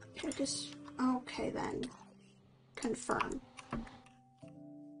 Okay, just. Okay then. Confirm.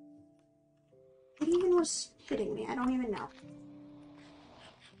 What even was hitting me? I don't even know.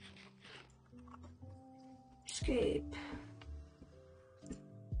 Escape.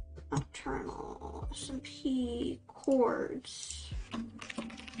 Nocturnal SMP cords.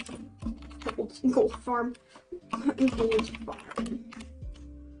 Gold farm. Gold farm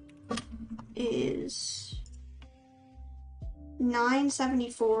is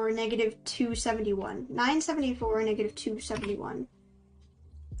 974 negative 271. 974 negative 271.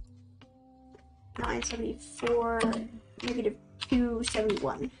 974 negative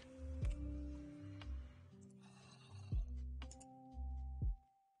 271.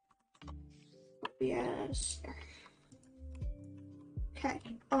 Yes. Okay.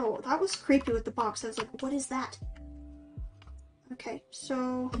 Oh, that was creepy with the box. I was like, what is that? Okay,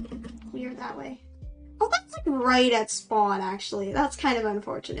 so clear that way. Oh, that's like right at spawn, actually. That's kind of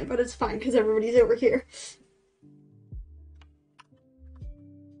unfortunate, but it's fine because everybody's over here.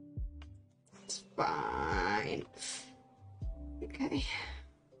 It's fine. Okay. Are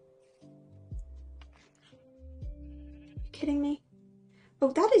you kidding me?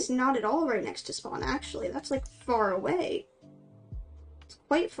 Oh, that is not at all right next to spawn, actually. That's like far away. It's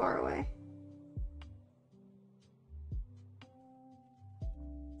quite far away.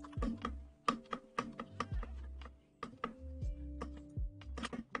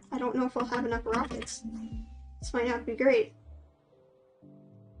 I don't know if I'll have enough rockets. This might not be great.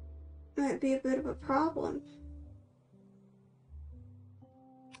 Might be a bit of a problem.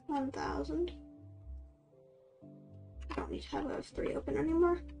 1,000. I don't need to have a 3 open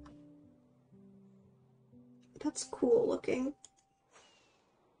anymore. That's cool looking.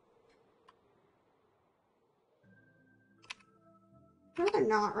 I'd rather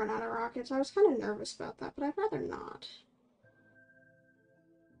not run out of rockets. I was kind of nervous about that, but I'd rather not.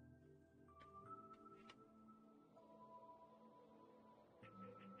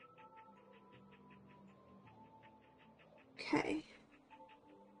 Okay.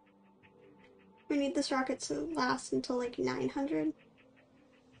 We need this rocket to last until like 900.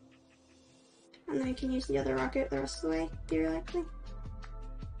 And then I can use the other rocket the rest of the way, theoretically.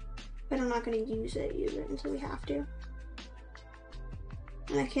 But I'm not going to use it until we have to.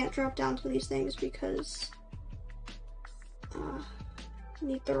 And I can't drop down to these things because I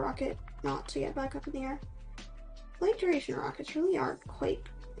need the rocket not to get back up in the air. Light duration rockets really are quite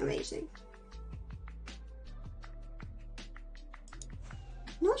amazing.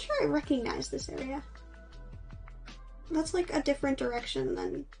 I'm not sure I recognize this area. That's like a different direction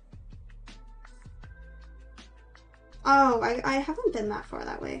than... Oh, I haven't been that far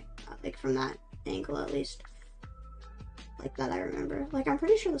that way. Like from that angle at least. Like that I remember. Like I'm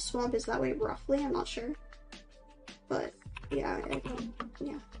pretty sure the swamp is that way roughly, I'm not sure. But yeah,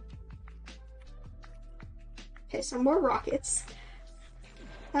 yeah. Okay, some more rockets.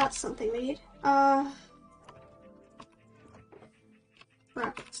 That's something we need.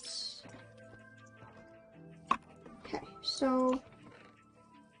 Rockets. Okay, so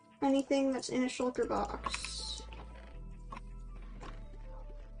anything that's in a shulker box.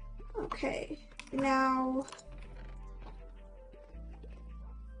 Okay, now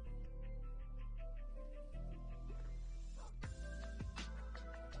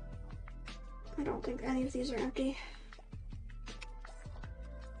I don't think any of these are empty.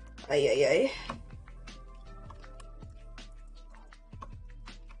 Ay ay ay.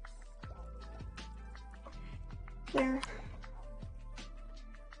 There.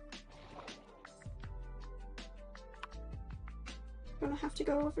 Gonna have to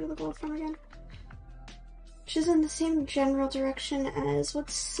go over to the gold farm again. Which is in the same general direction as,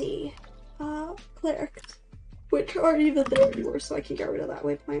 let's see, clerics. Which aren't even there anymore, so I can get rid of that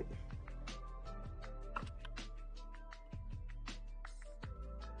waypoint.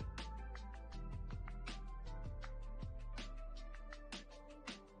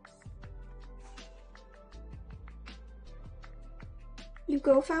 You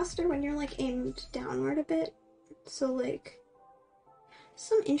go faster when you're like aimed downward a bit. So like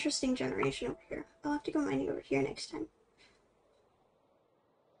some interesting generation over here. I'll have to go mining over here next time.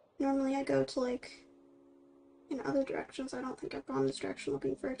 Normally I go to like in other directions. I don't think I've gone this direction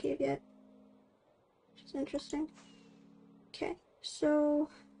looking for a cave yet. Which is interesting. Okay, so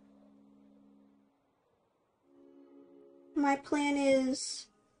my plan is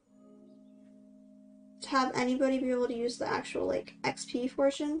to have anybody be able to use the actual like XP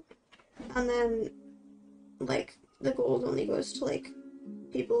portion, and then like the gold only goes to like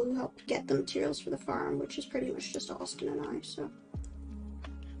people who helped get the materials for the farm, which is pretty much just Austin and I, so.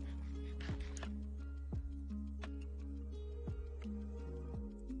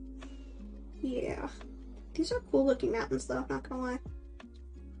 Yeah. These are cool looking mountains though, not gonna lie.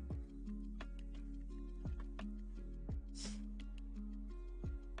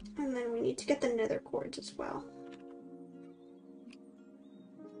 And then we need to get the nether quartz as well.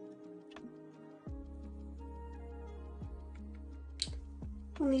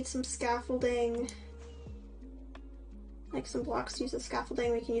 We'll need some scaffolding. Like some blocks to use as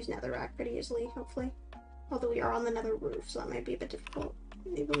scaffolding. We can use netherrack pretty easily, hopefully. Although we are on the nether roof, so that might be a bit difficult.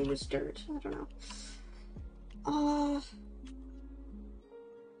 Maybe we'll use dirt, I don't know.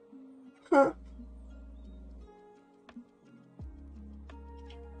 Huh.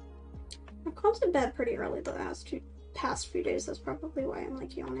 I've gone to bed pretty early the past few days, that's probably why I'm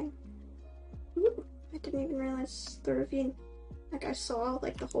like yawning. Ooh, I didn't even realize the ravine. Like I saw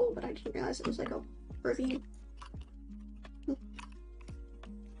like the hole, but I didn't realize it was like a ravine.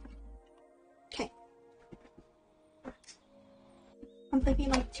 Okay. I'm thinking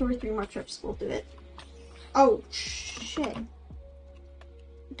like 2 or 3 more trips will do it. Oh shit.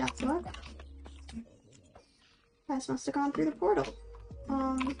 That's luck. Guys must have gone through the portal.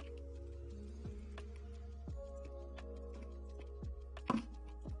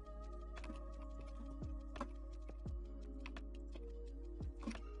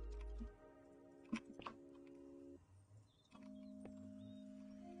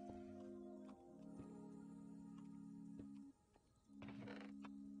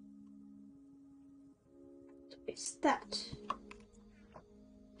 It's that.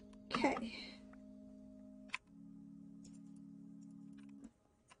 Okay.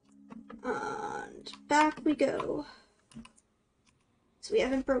 And back we go. So we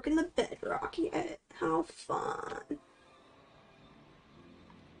haven't broken the bedrock yet. How fun.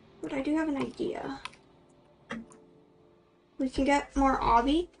 But I do have an idea. We can get more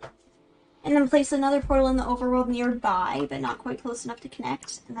obby, and then place another portal in the overworld nearby, but not quite close enough to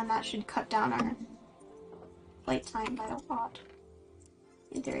connect, and then that should cut down our flight time by a lot,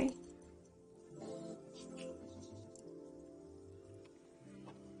 in theory.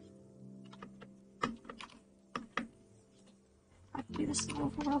 I can do this in the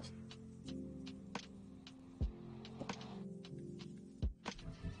overworld.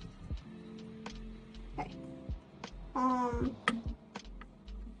 Okay.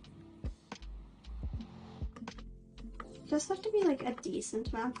 Does have to be like a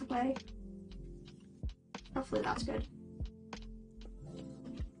decent amount away. Hopefully that's good.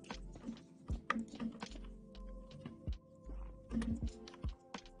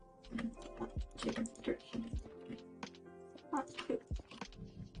 One, two, three. One, two.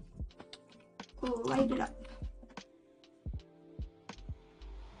 Light it up.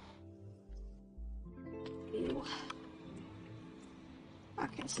 Ew.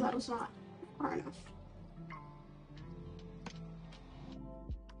 Okay, so that was not far enough.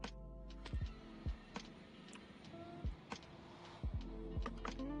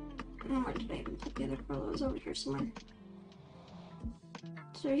 Where did I even put the other portal? It was over here somewhere.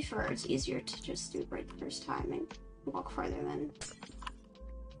 To be fair, it's easier to just do it right the first time and walk farther than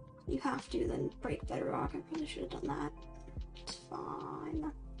you have to, then break bedrock. I probably should have done that. It's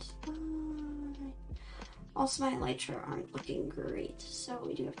fine. It's fine. Also, my elytra aren't looking great, so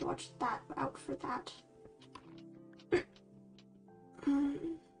we do have to watch that out for that.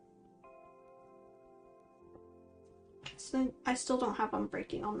 So I still don't have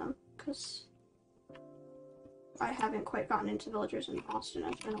unbreaking on them, because I haven't quite gotten into villagers and Austin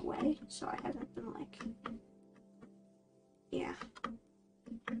has been away, so I haven't been like, yeah.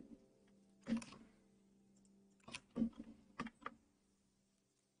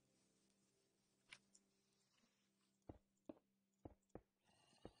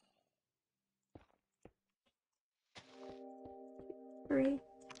 Three.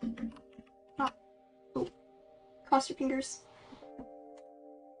 Oh. Cross your fingers.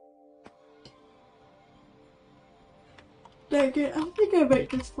 Dang it, I think I might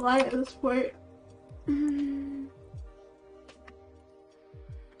just fly at this point.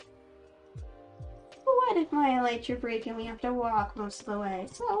 What if my elytra break and we have to walk most of the way?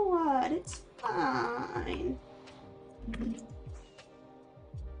 So what? It's fine.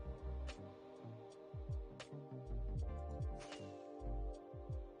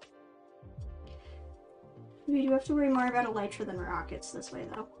 We do have to worry more about elytra than rockets this way,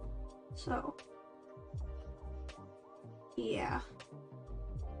 though. So, yeah.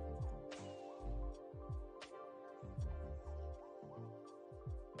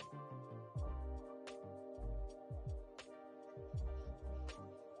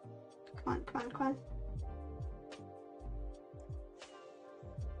 Come on, come on, come on.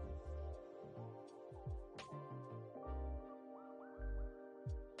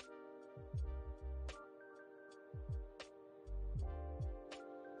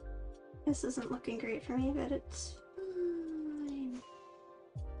 This isn't looking great for me, but it's fine.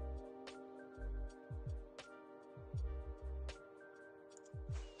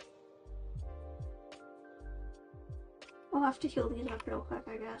 We'll have to heal these up real quick,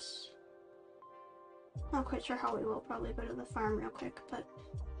 I guess. Not quite sure how we will. Probably go to the farm real quick, but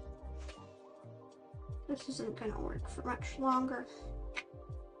this isn't gonna work for much longer.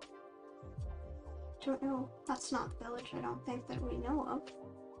 Don't know. That's not the village, I don't think, that we know of.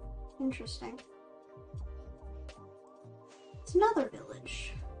 Interesting. It's another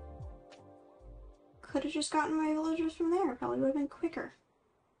village. Could have just gotten my villagers from there. Probably would have been quicker.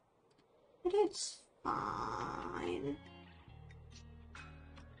 But it's fine.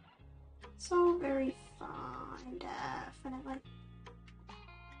 It's all very fine, definitely.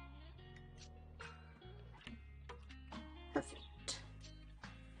 Perfect.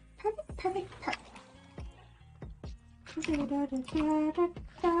 Perfect, perfect, perfect.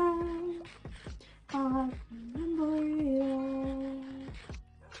 I remember you.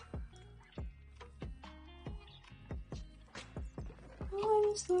 Time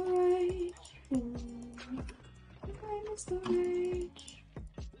is the rage. Time is the rage.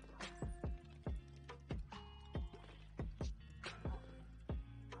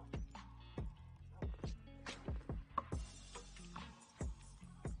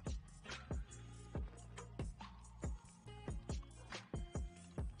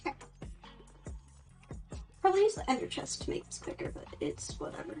 Probably use the ender chest to make this quicker, but it's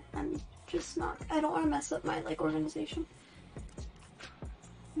whatever. I'm just not. I don't want to mess up my like organization.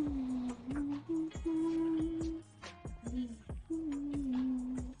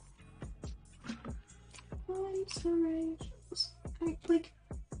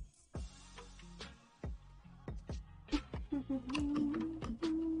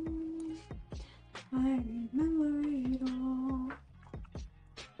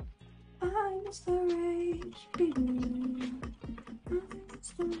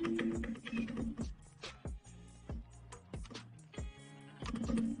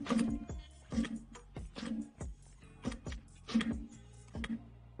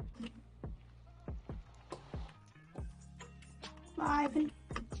 Vibing.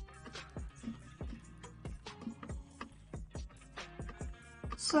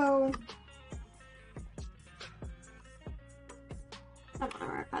 So, I don't know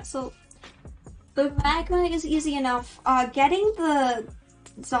where I so the magma is easy enough. Getting the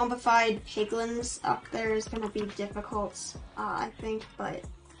zombified piglins up there is gonna be difficult, I think, but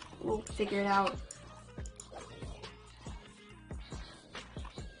we'll figure it out.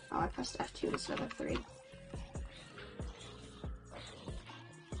 Oh, I pressed F2 instead of 3.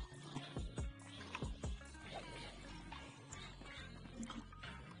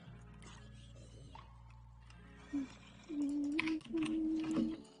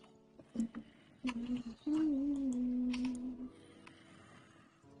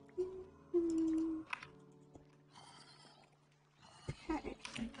 Okay.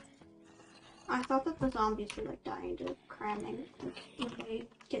 I thought that the zombies were like dying to cramming, like they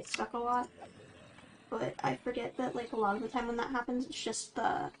get stuck a lot. But I forget that like a lot of the time when that happens, it's just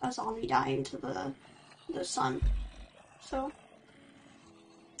a zombie dying to the sun. So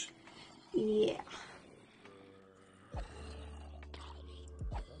yeah.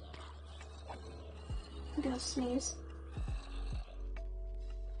 I'm gonna sneeze.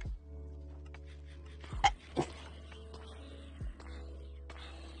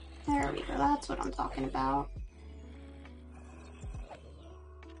 There we go, that's what I'm talking about.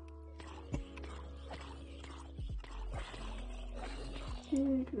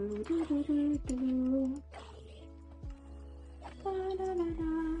 We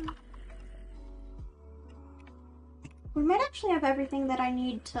might actually have everything that I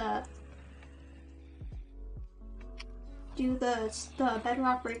need to do the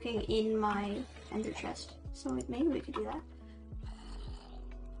bedrock breaking in my ender chest. So maybe we could do that.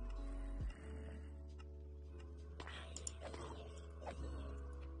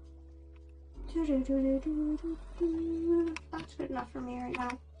 That's good enough for me right now.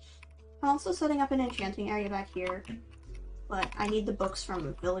 I'm also setting up an enchanting area back here, but I need the books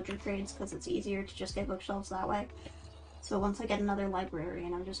from villager trades because it's easier to just get bookshelves that way. So once I get another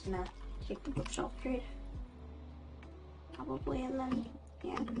librarian, I'm just gonna take the bookshelf trade. Probably, and then,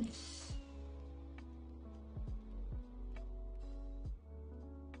 yeah.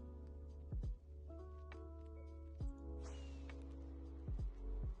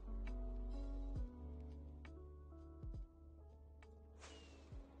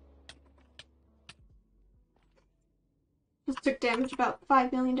 Just took damage about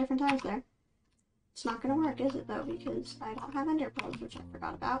 5 million different times there. It's not gonna work, is it, though, because I don't have ender pearls, which I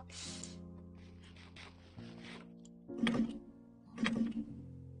forgot about.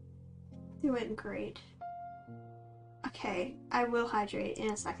 Doing great. Okay, I will hydrate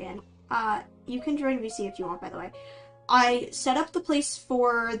in a second. You can join VC if you want, by the way. I set up the place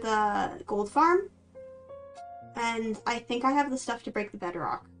for the gold farm, and I think I have the stuff to break the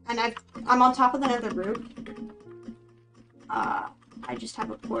bedrock. And I'm on top of the nether roof. I just have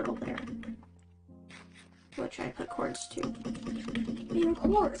a portal there, which I put quartz to. In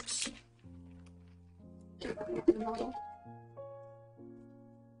quartz.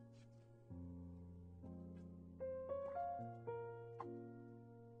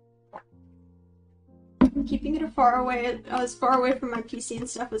 I'm keeping it as far away from my PC and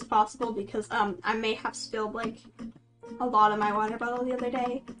stuff as possible because I may have spilled like a lot of my water bottle the other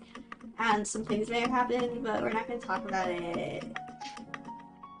day, and some things may have happened, but we're not going to talk about it.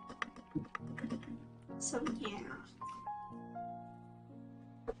 So yeah.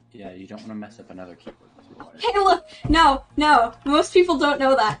 Yeah, you don't want to mess up another keyboard with your water. Hey, look! No, no. Most people don't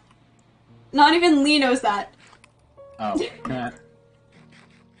know that. Not even Lee knows that. Oh.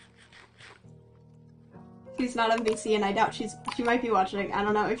 She's not on VC, and I doubt she might be watching. I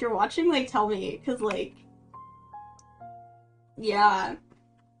don't know. If you're watching, like, tell me, because, like... Yeah.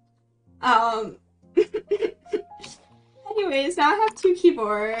 Anyways, now I have 2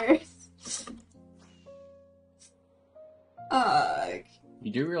 keyboards.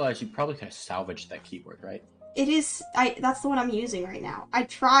 You do realize you probably could have salvaged that keyboard, right? It is... That's the one I'm using right now. I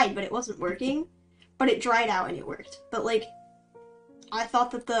tried, but it wasn't working. But it dried out and it worked. But, like, I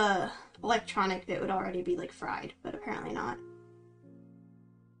thought that the electronic bit would already be, like, fried, but apparently not.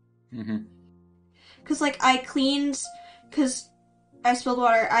 Mm-hmm. Because, like, I cleaned... Because I spilled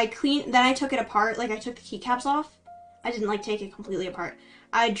water. Then I took it apart. Like, I took the keycaps off. I didn't, like, take it completely apart.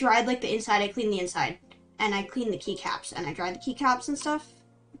 I dried, like, the inside. I cleaned the inside. And I cleaned the keycaps. And I dried the keycaps and stuff.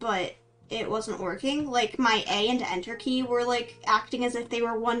 But it wasn't working. Like, my A and Enter key were, like, acting as if they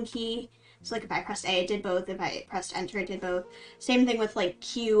were one key. So, like, if I pressed A, it did both. If I pressed Enter, it did both. Same thing with, like,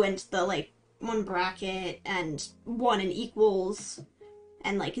 Q and the, like, one bracket and one and equals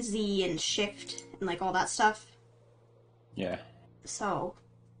and, like, Z and Shift and, like, all that stuff. Yeah. So,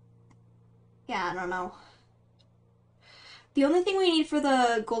 yeah, I don't know. The only thing we need for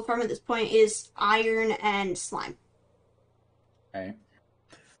the gold farm at this point is iron and slime. Okay.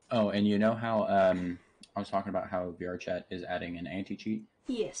 Oh, and you know how I was talking about how VRChat is adding an anti-cheat?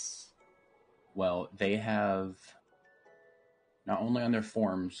 Yes. Well, they have not only on their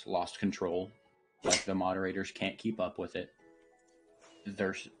forums lost control, like the moderators can't keep up with it.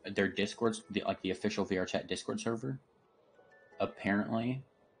 Their Discords, like the official VRChat Discord server, apparently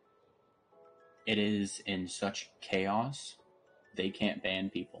it is in such chaos they can't ban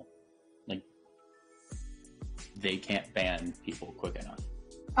people. Like, they can't ban people quick enough.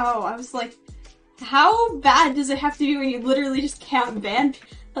 Oh, I was like, how bad does it have to be when you literally just can't ban?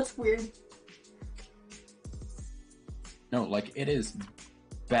 That's weird. No, like, it is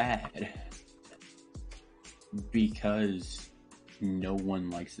bad because no one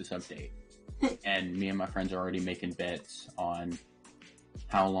likes this update. And me and my friends are already making bets on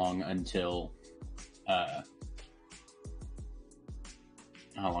how long until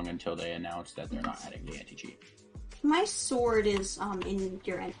they announce that they're not adding the anti-cheat. My sword is in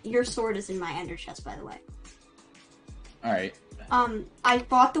your sword is in my ender chest, by the way. Alright. I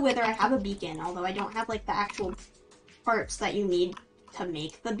fought the wither. I have a beacon, although I don't have like the actual parts that you need to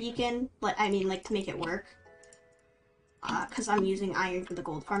make the beacon. Like, I mean, like, to make it work. Because I'm using iron for the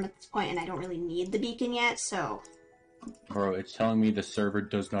gold farm at this point, and I don't really need the beacon yet, so... Bro, it's telling me the server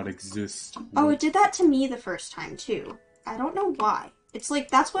does not exist. Oh, it did that to me the first time, too. I don't know why. It's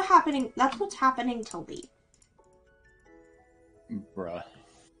like, that's what's happening to Lee. Bruh.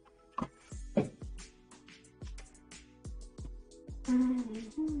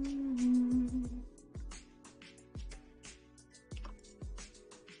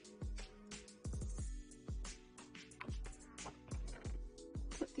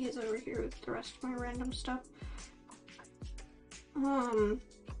 Put these over here with the rest of my random stuff.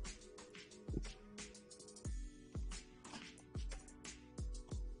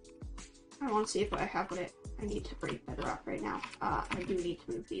 I want to see if I have what I need to break bedrock right now. I do need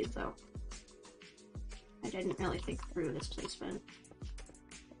to move these, though. I didn't really think through this placement.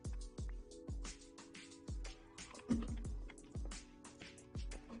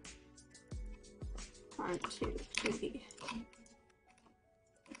 One, two, three.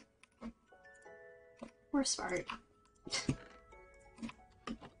 We're smart.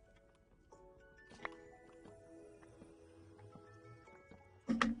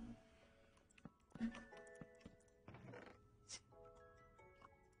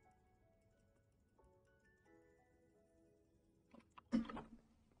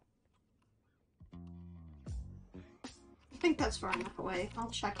 I think that's far enough away. I'll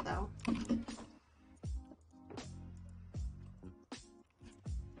check though.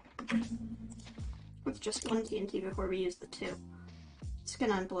 With just one TNT before we use the two. It's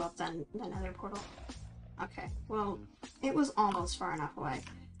gonna blow up the nether portal. Okay, well, it was almost far enough away.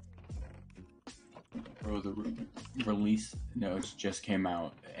 Bro, the release notes just came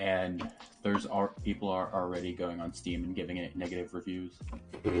out, and people are already going on Steam and giving it negative reviews.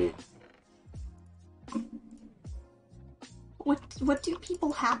 What do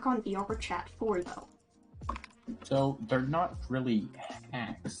people hack on VRChat for, though? So, they're not really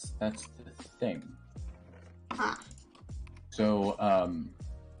hacks. That's the thing. Ah. So,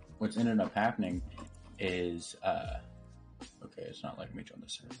 what's ended up happening is, okay, it's not letting me join the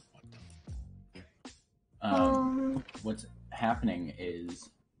server. What's happening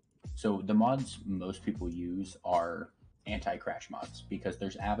is, so the mods most people use are anti-crash mods, because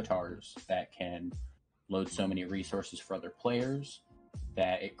there's avatars that can load so many resources for other players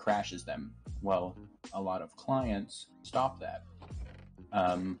that it crashes them. Well, a lot of clients stop that.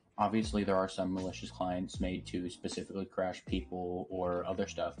 Obviously, there are some malicious clients made to specifically crash people or other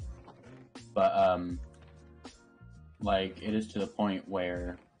stuff, but like, it is to the point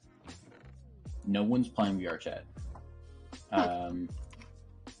where no one's playing VRChat. I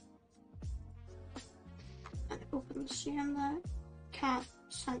open the scan that Cat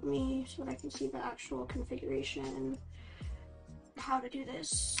sent me so that I can see the actual configuration. How to do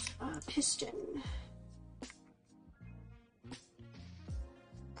this. Piston.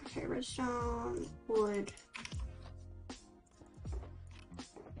 Okay, redstone, wood.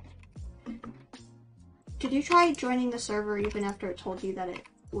 Did you try joining the server even after it told you that it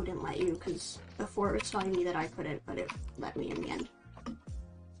wouldn't let you? Because before it was telling me that I couldn't, but it let me in the end.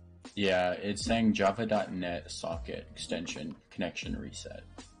 Yeah, it's saying java.net socket extension connection reset.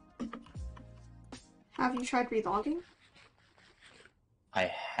 Have you tried relogging? I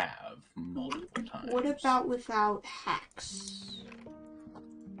have multiple times. What about without hacks?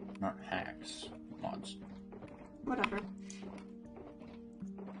 Not hacks, mods. Whatever.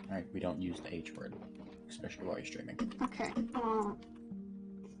 Alright, we don't use the H word, especially while you're streaming. Okay.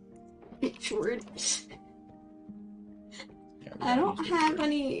 H word. Yeah, I don't have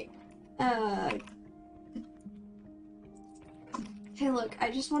any. Hey, look, I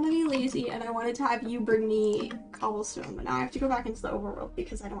just want to be lazy, and I wanted to have you bring me cobblestone, but now I have to go back into the overworld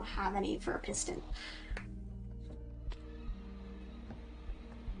because I don't have any for a piston.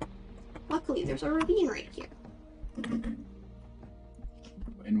 Luckily, there's a ravine right here.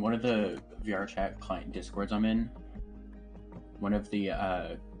 In one of the VR chat client discords I'm in, one of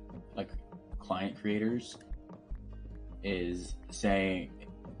the client creators is saying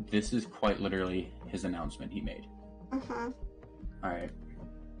this is quite literally his announcement he made. Alright.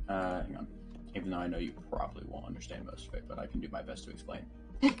 Hang on. Even though I know you probably won't understand most of it, but I can do my best to explain.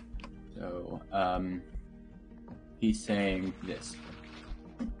 So, he's saying this.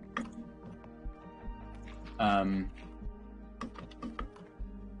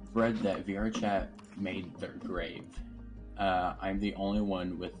 Read that VR chat made their grave. I'm the only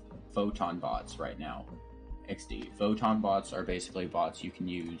one with photon bots right now. XD. Photon bots are basically bots you can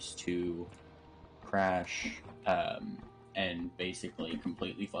use to crash, and basically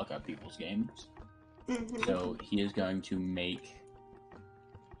completely fuck up people's games. So he is going to make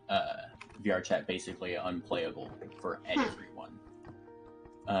VR chat basically unplayable for everyone.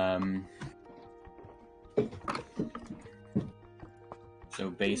 So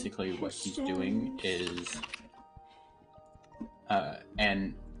basically what he's doing is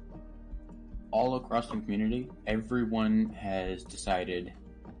and all across the community, everyone has decided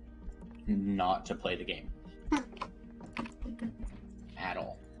not to play the game. At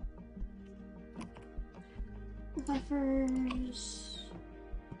all. Levers.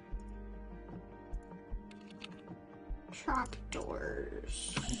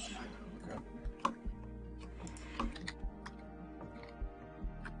 Trapdoors.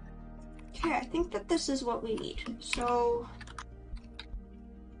 Okay, I think that this is what we need. So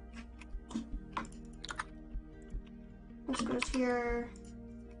this goes here.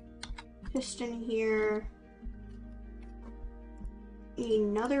 Piston here.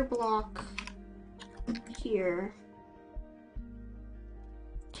 Another block here.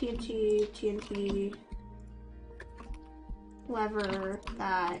 TNT, TNT, lever,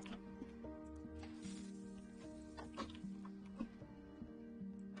 that.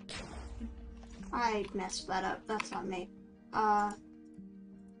 I messed that up. That's not me. I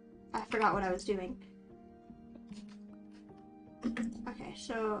forgot what I was doing. Okay,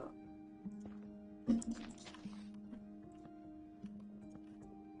 so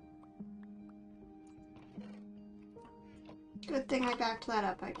good thing I backed that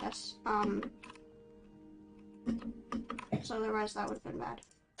up, I guess. So otherwise that would have been bad.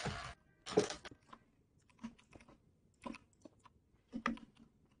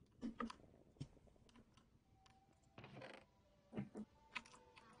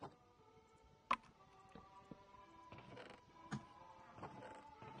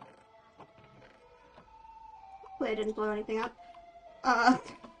 Hopefully I didn't blow anything up.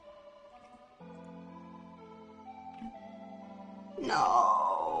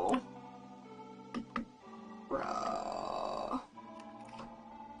 No. Bro.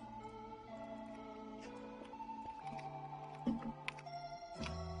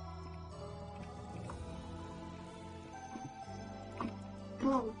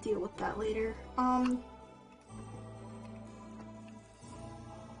 I'll deal with that later.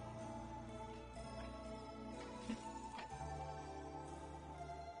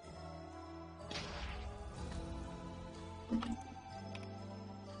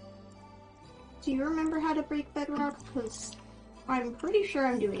 Do you remember how to break bedrock? Because I'm pretty sure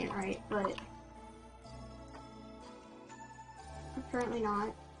I'm doing it right, but apparently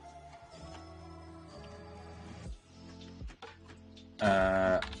not.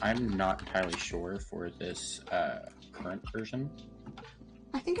 I'm not entirely sure for this current version.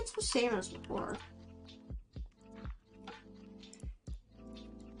 I think it's the same as before.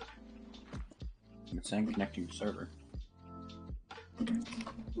 It's saying connecting to server.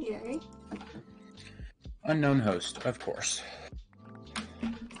 Yay. Unknown host, of course.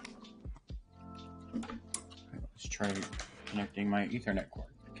 Let's try connecting my Ethernet cord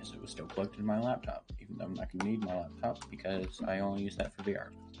because it was still plugged in my laptop, even though I'm not going to need my laptop because I only use that for VR.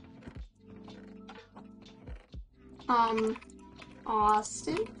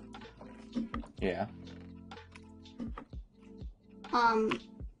 Austin? Yeah.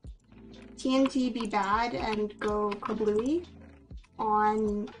 TNT be bad and go kablooey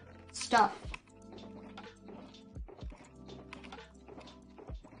on stuff.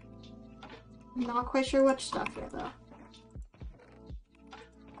 I'm not quite sure which stuff here though.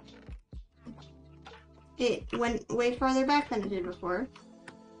 It went way farther back than it did before.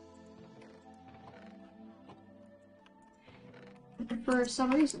 For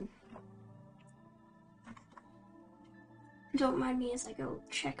some reason. Don't mind me as I go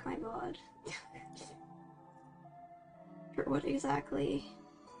check my mod. For what exactly?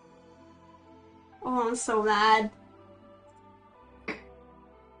 Oh, I'm so mad.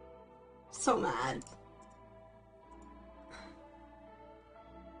 So mad.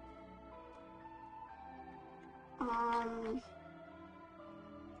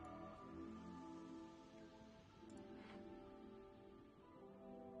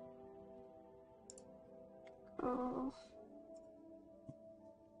 Oh.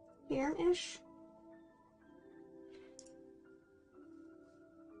 Here-ish?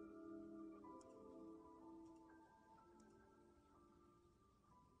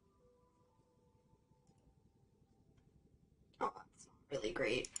 Oh, that's really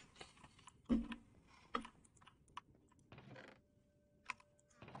great.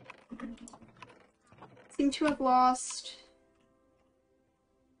 Seem to have lost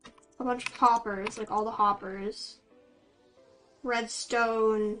a bunch of hoppers, like all the hoppers.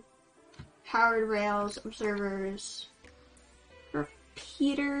 Redstone, powered rails, observers,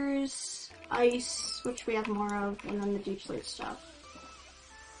 repeaters, ice, which we have more of, and then the deep slate stuff.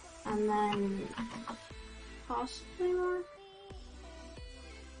 And then possibly more?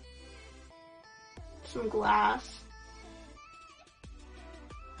 Some glass.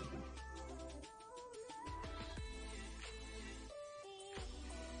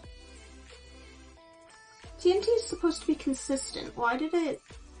 TNT is supposed to be consistent. Why did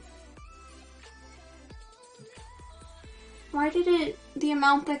the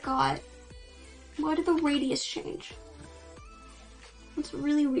amount that got, why did the radius change? That's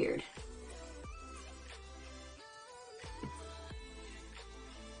really weird.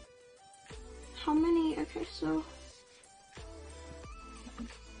 How many, okay, so.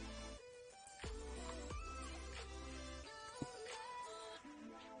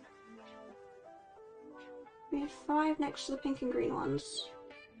 We had 5 next to the pink and green ones.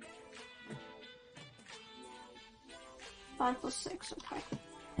 5 plus 6, okay.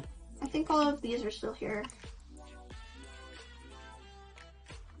 I think all of these are still here.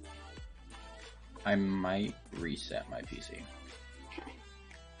 I might reset my PC. Okay.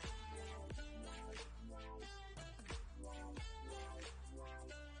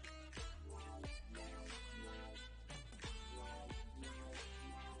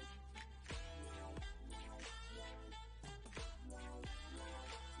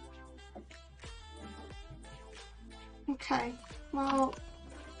 Okay, well,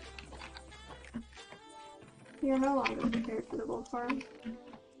 we are no longer prepared for the gold farm.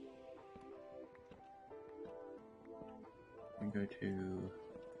 I'm going to go to...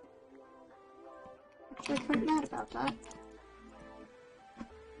 Actually, quite mad about that.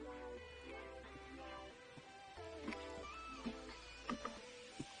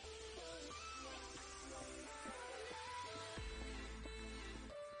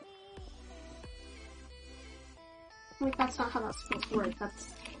 Like, that's not how that's supposed to work.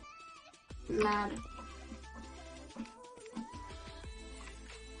 That's mad.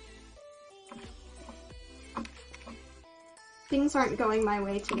 Things aren't going my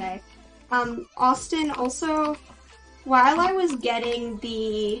way today. Austin, also, while I was getting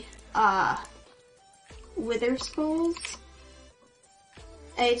the, wither skulls,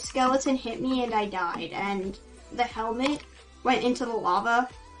 a skeleton hit me and I died, and the helmet went into the lava,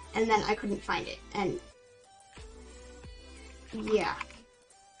 and then I couldn't find it, and yeah.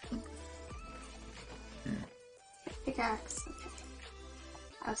 Pickaxe, okay.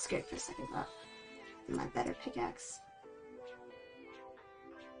 I was scared for a second, but my better pickaxe.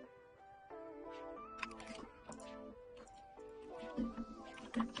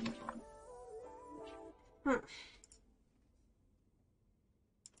 Huh.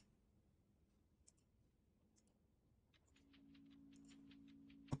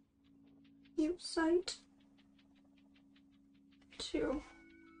 New site. 2.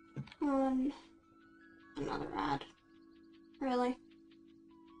 1. Another ad. Really?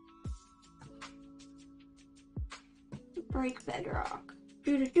 Break bedrock.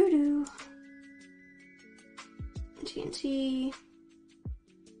 Doo-doo-doo-doo. TNT.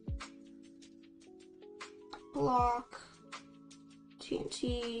 Block.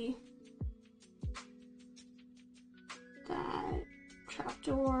 TNT.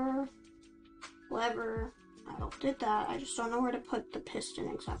 door, lever. I did that. I just don't know where to put the piston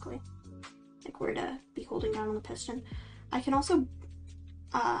exactly. Like where to be holding down on the piston. I can also,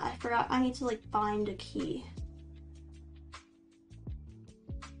 I forgot, I need to like bind a key.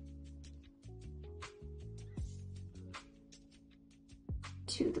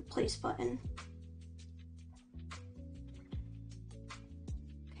 To the place button.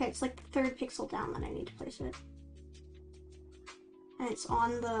 Okay, it's like the third pixel down that I need to place it. And it's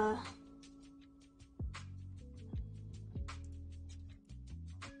on the...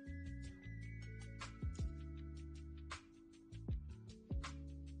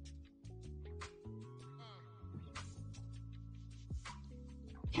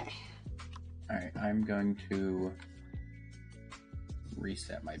 Okay. Alright, I'm going to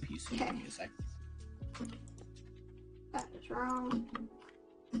reset my PC. Okay. Give me a sec. That is wrong.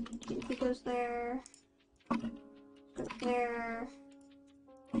 It goes there. Goes there.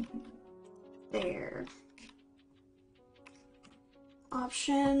 There.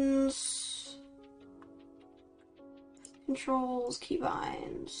 Options. Controls,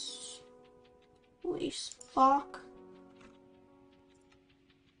 keybinds. Release lock.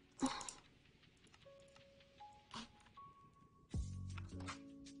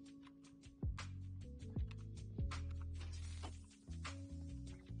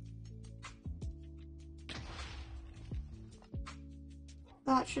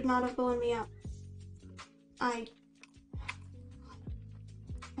 That should not have blown me up. I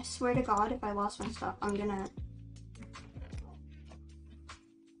swear to God, if I lost my stuff, I'm gonna...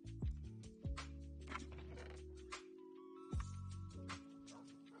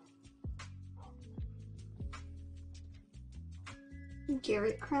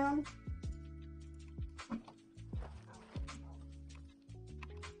 Garrett crown?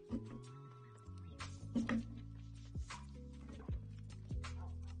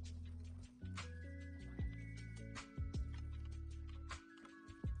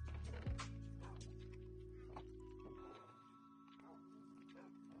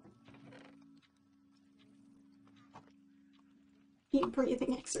 Deep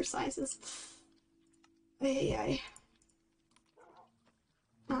breathing exercises. Ay.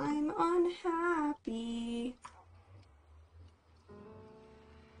 I'm unhappy.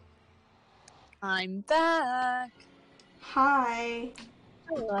 I'm back. Hi.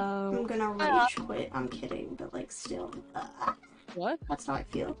 Hello. I'm gonna rage quit. I'm kidding, but like still. What? That's how I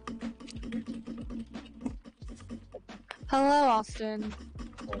feel. Hello, Austin.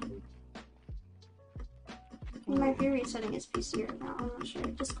 He might be resetting his PC right now. I'm not sure.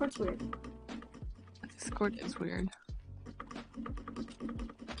 Discord's weird. Discord is weird.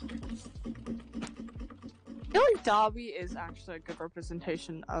 I feel like Dobby is actually a good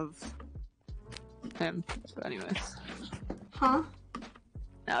representation of him. But anyways. Huh?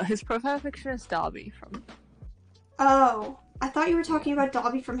 No, his profile picture is Dobby from... Oh. I thought you were talking about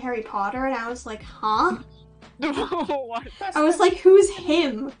Dobby from Harry Potter, and I was like, huh? What? I was like, who's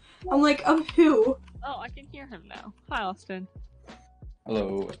him? I'm like, of who? Oh, I can hear him now. Hi, Austin.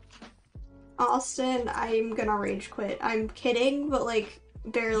 Hello. Austin, I'm gonna rage quit. I'm kidding, but like,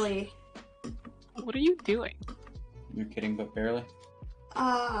 barely. What are you doing? You're kidding, but barely.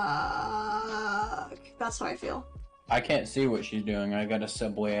 That's how I feel. I can't see what she's doing. I got a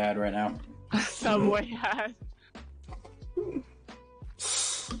Subway ad right now. Subway ad.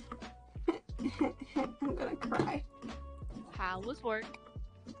 I'm gonna cry. How was work?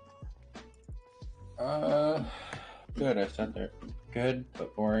 Good. I sat there. Good,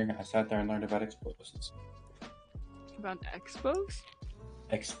 but boring. I sat there and learned about explosives. About expos?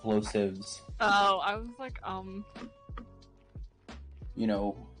 Explosives. Oh, I was like, You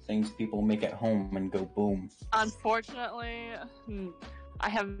know, things people make at home and go boom. Unfortunately, I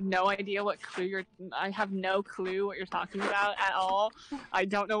have no idea what clue I have no clue what you're talking about at all. I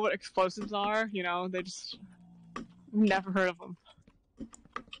don't know what explosives are. You know, they just never heard of them.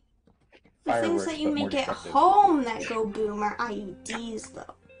 The things that you make at home that go boom are IEDs,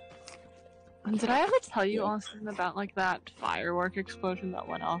 though. Did I ever tell you, Austin, about like that firework explosion that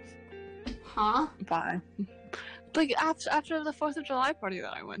went off? Huh? Bye. Like after the 4th of July party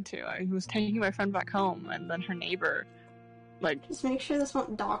that I went to, I was taking my friend back home, and then her neighbor, like, Just make sure this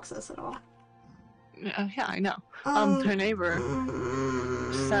won't dox us at all. yeah, I know. Her neighbor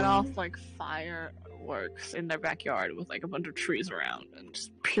set off like fireworks in their backyard with like a bunch of trees around, and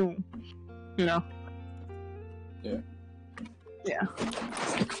just pew, you know. Yeah.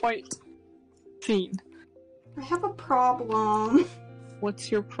 Quite scene. I have a problem.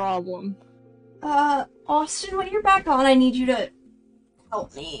 What's your problem? Austin, when you're back on, I need you to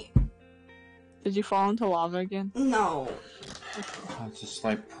help me. Did you fall into lava again? No. It's a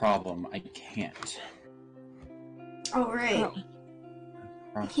slight problem. I can't. Oh, right.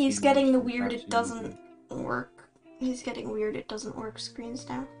 Oh. He's getting the weird it doesn't work. He's getting weird it doesn't work screens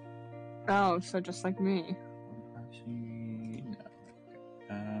now. Oh, so just like me.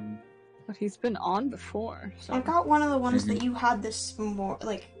 But he's been on before, so... I got one of the ones that you had this more,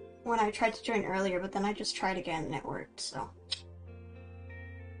 like, when I tried to join earlier, but then I just tried again and it worked, so.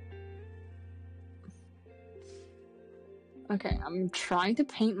 Okay, I'm trying to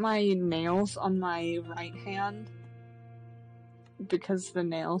paint my nails on my right hand. Because the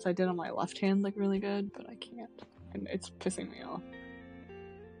nails I did on my left hand look really good, but I can't. And it's pissing me off.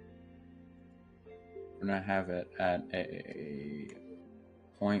 I'm gonna have it at a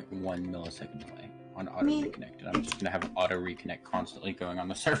 0.1 millisecond delay on auto reconnect. And I'm just gonna have auto reconnect constantly going on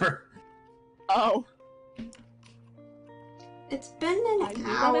the server. Oh! It's been an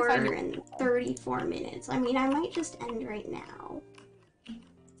hour and 34 minutes. I mean, I might just end right now.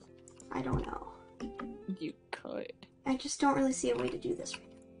 I don't know. You could. I just don't really see a way to do this right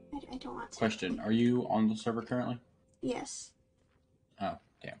now. I don't want to. Question, are you on the server currently? Yes. Oh,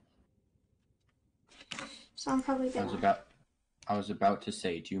 damn. So I'm probably gonna... I was about to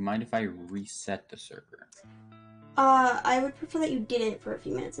say, do you mind if I reset the server? I would prefer that you didn't for a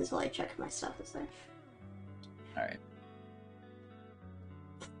few minutes until I check if my stuff is there. Alright.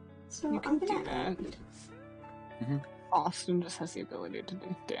 So You I'm can gonna do that. end. Austin just has the ability to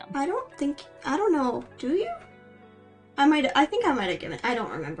do. Damn. I don't know. Do you? I think I might have given. I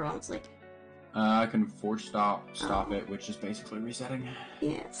don't remember, honestly. I can force stop it, which is basically resetting.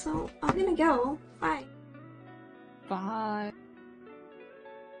 Yeah, so I'm gonna go. Bye. Bye.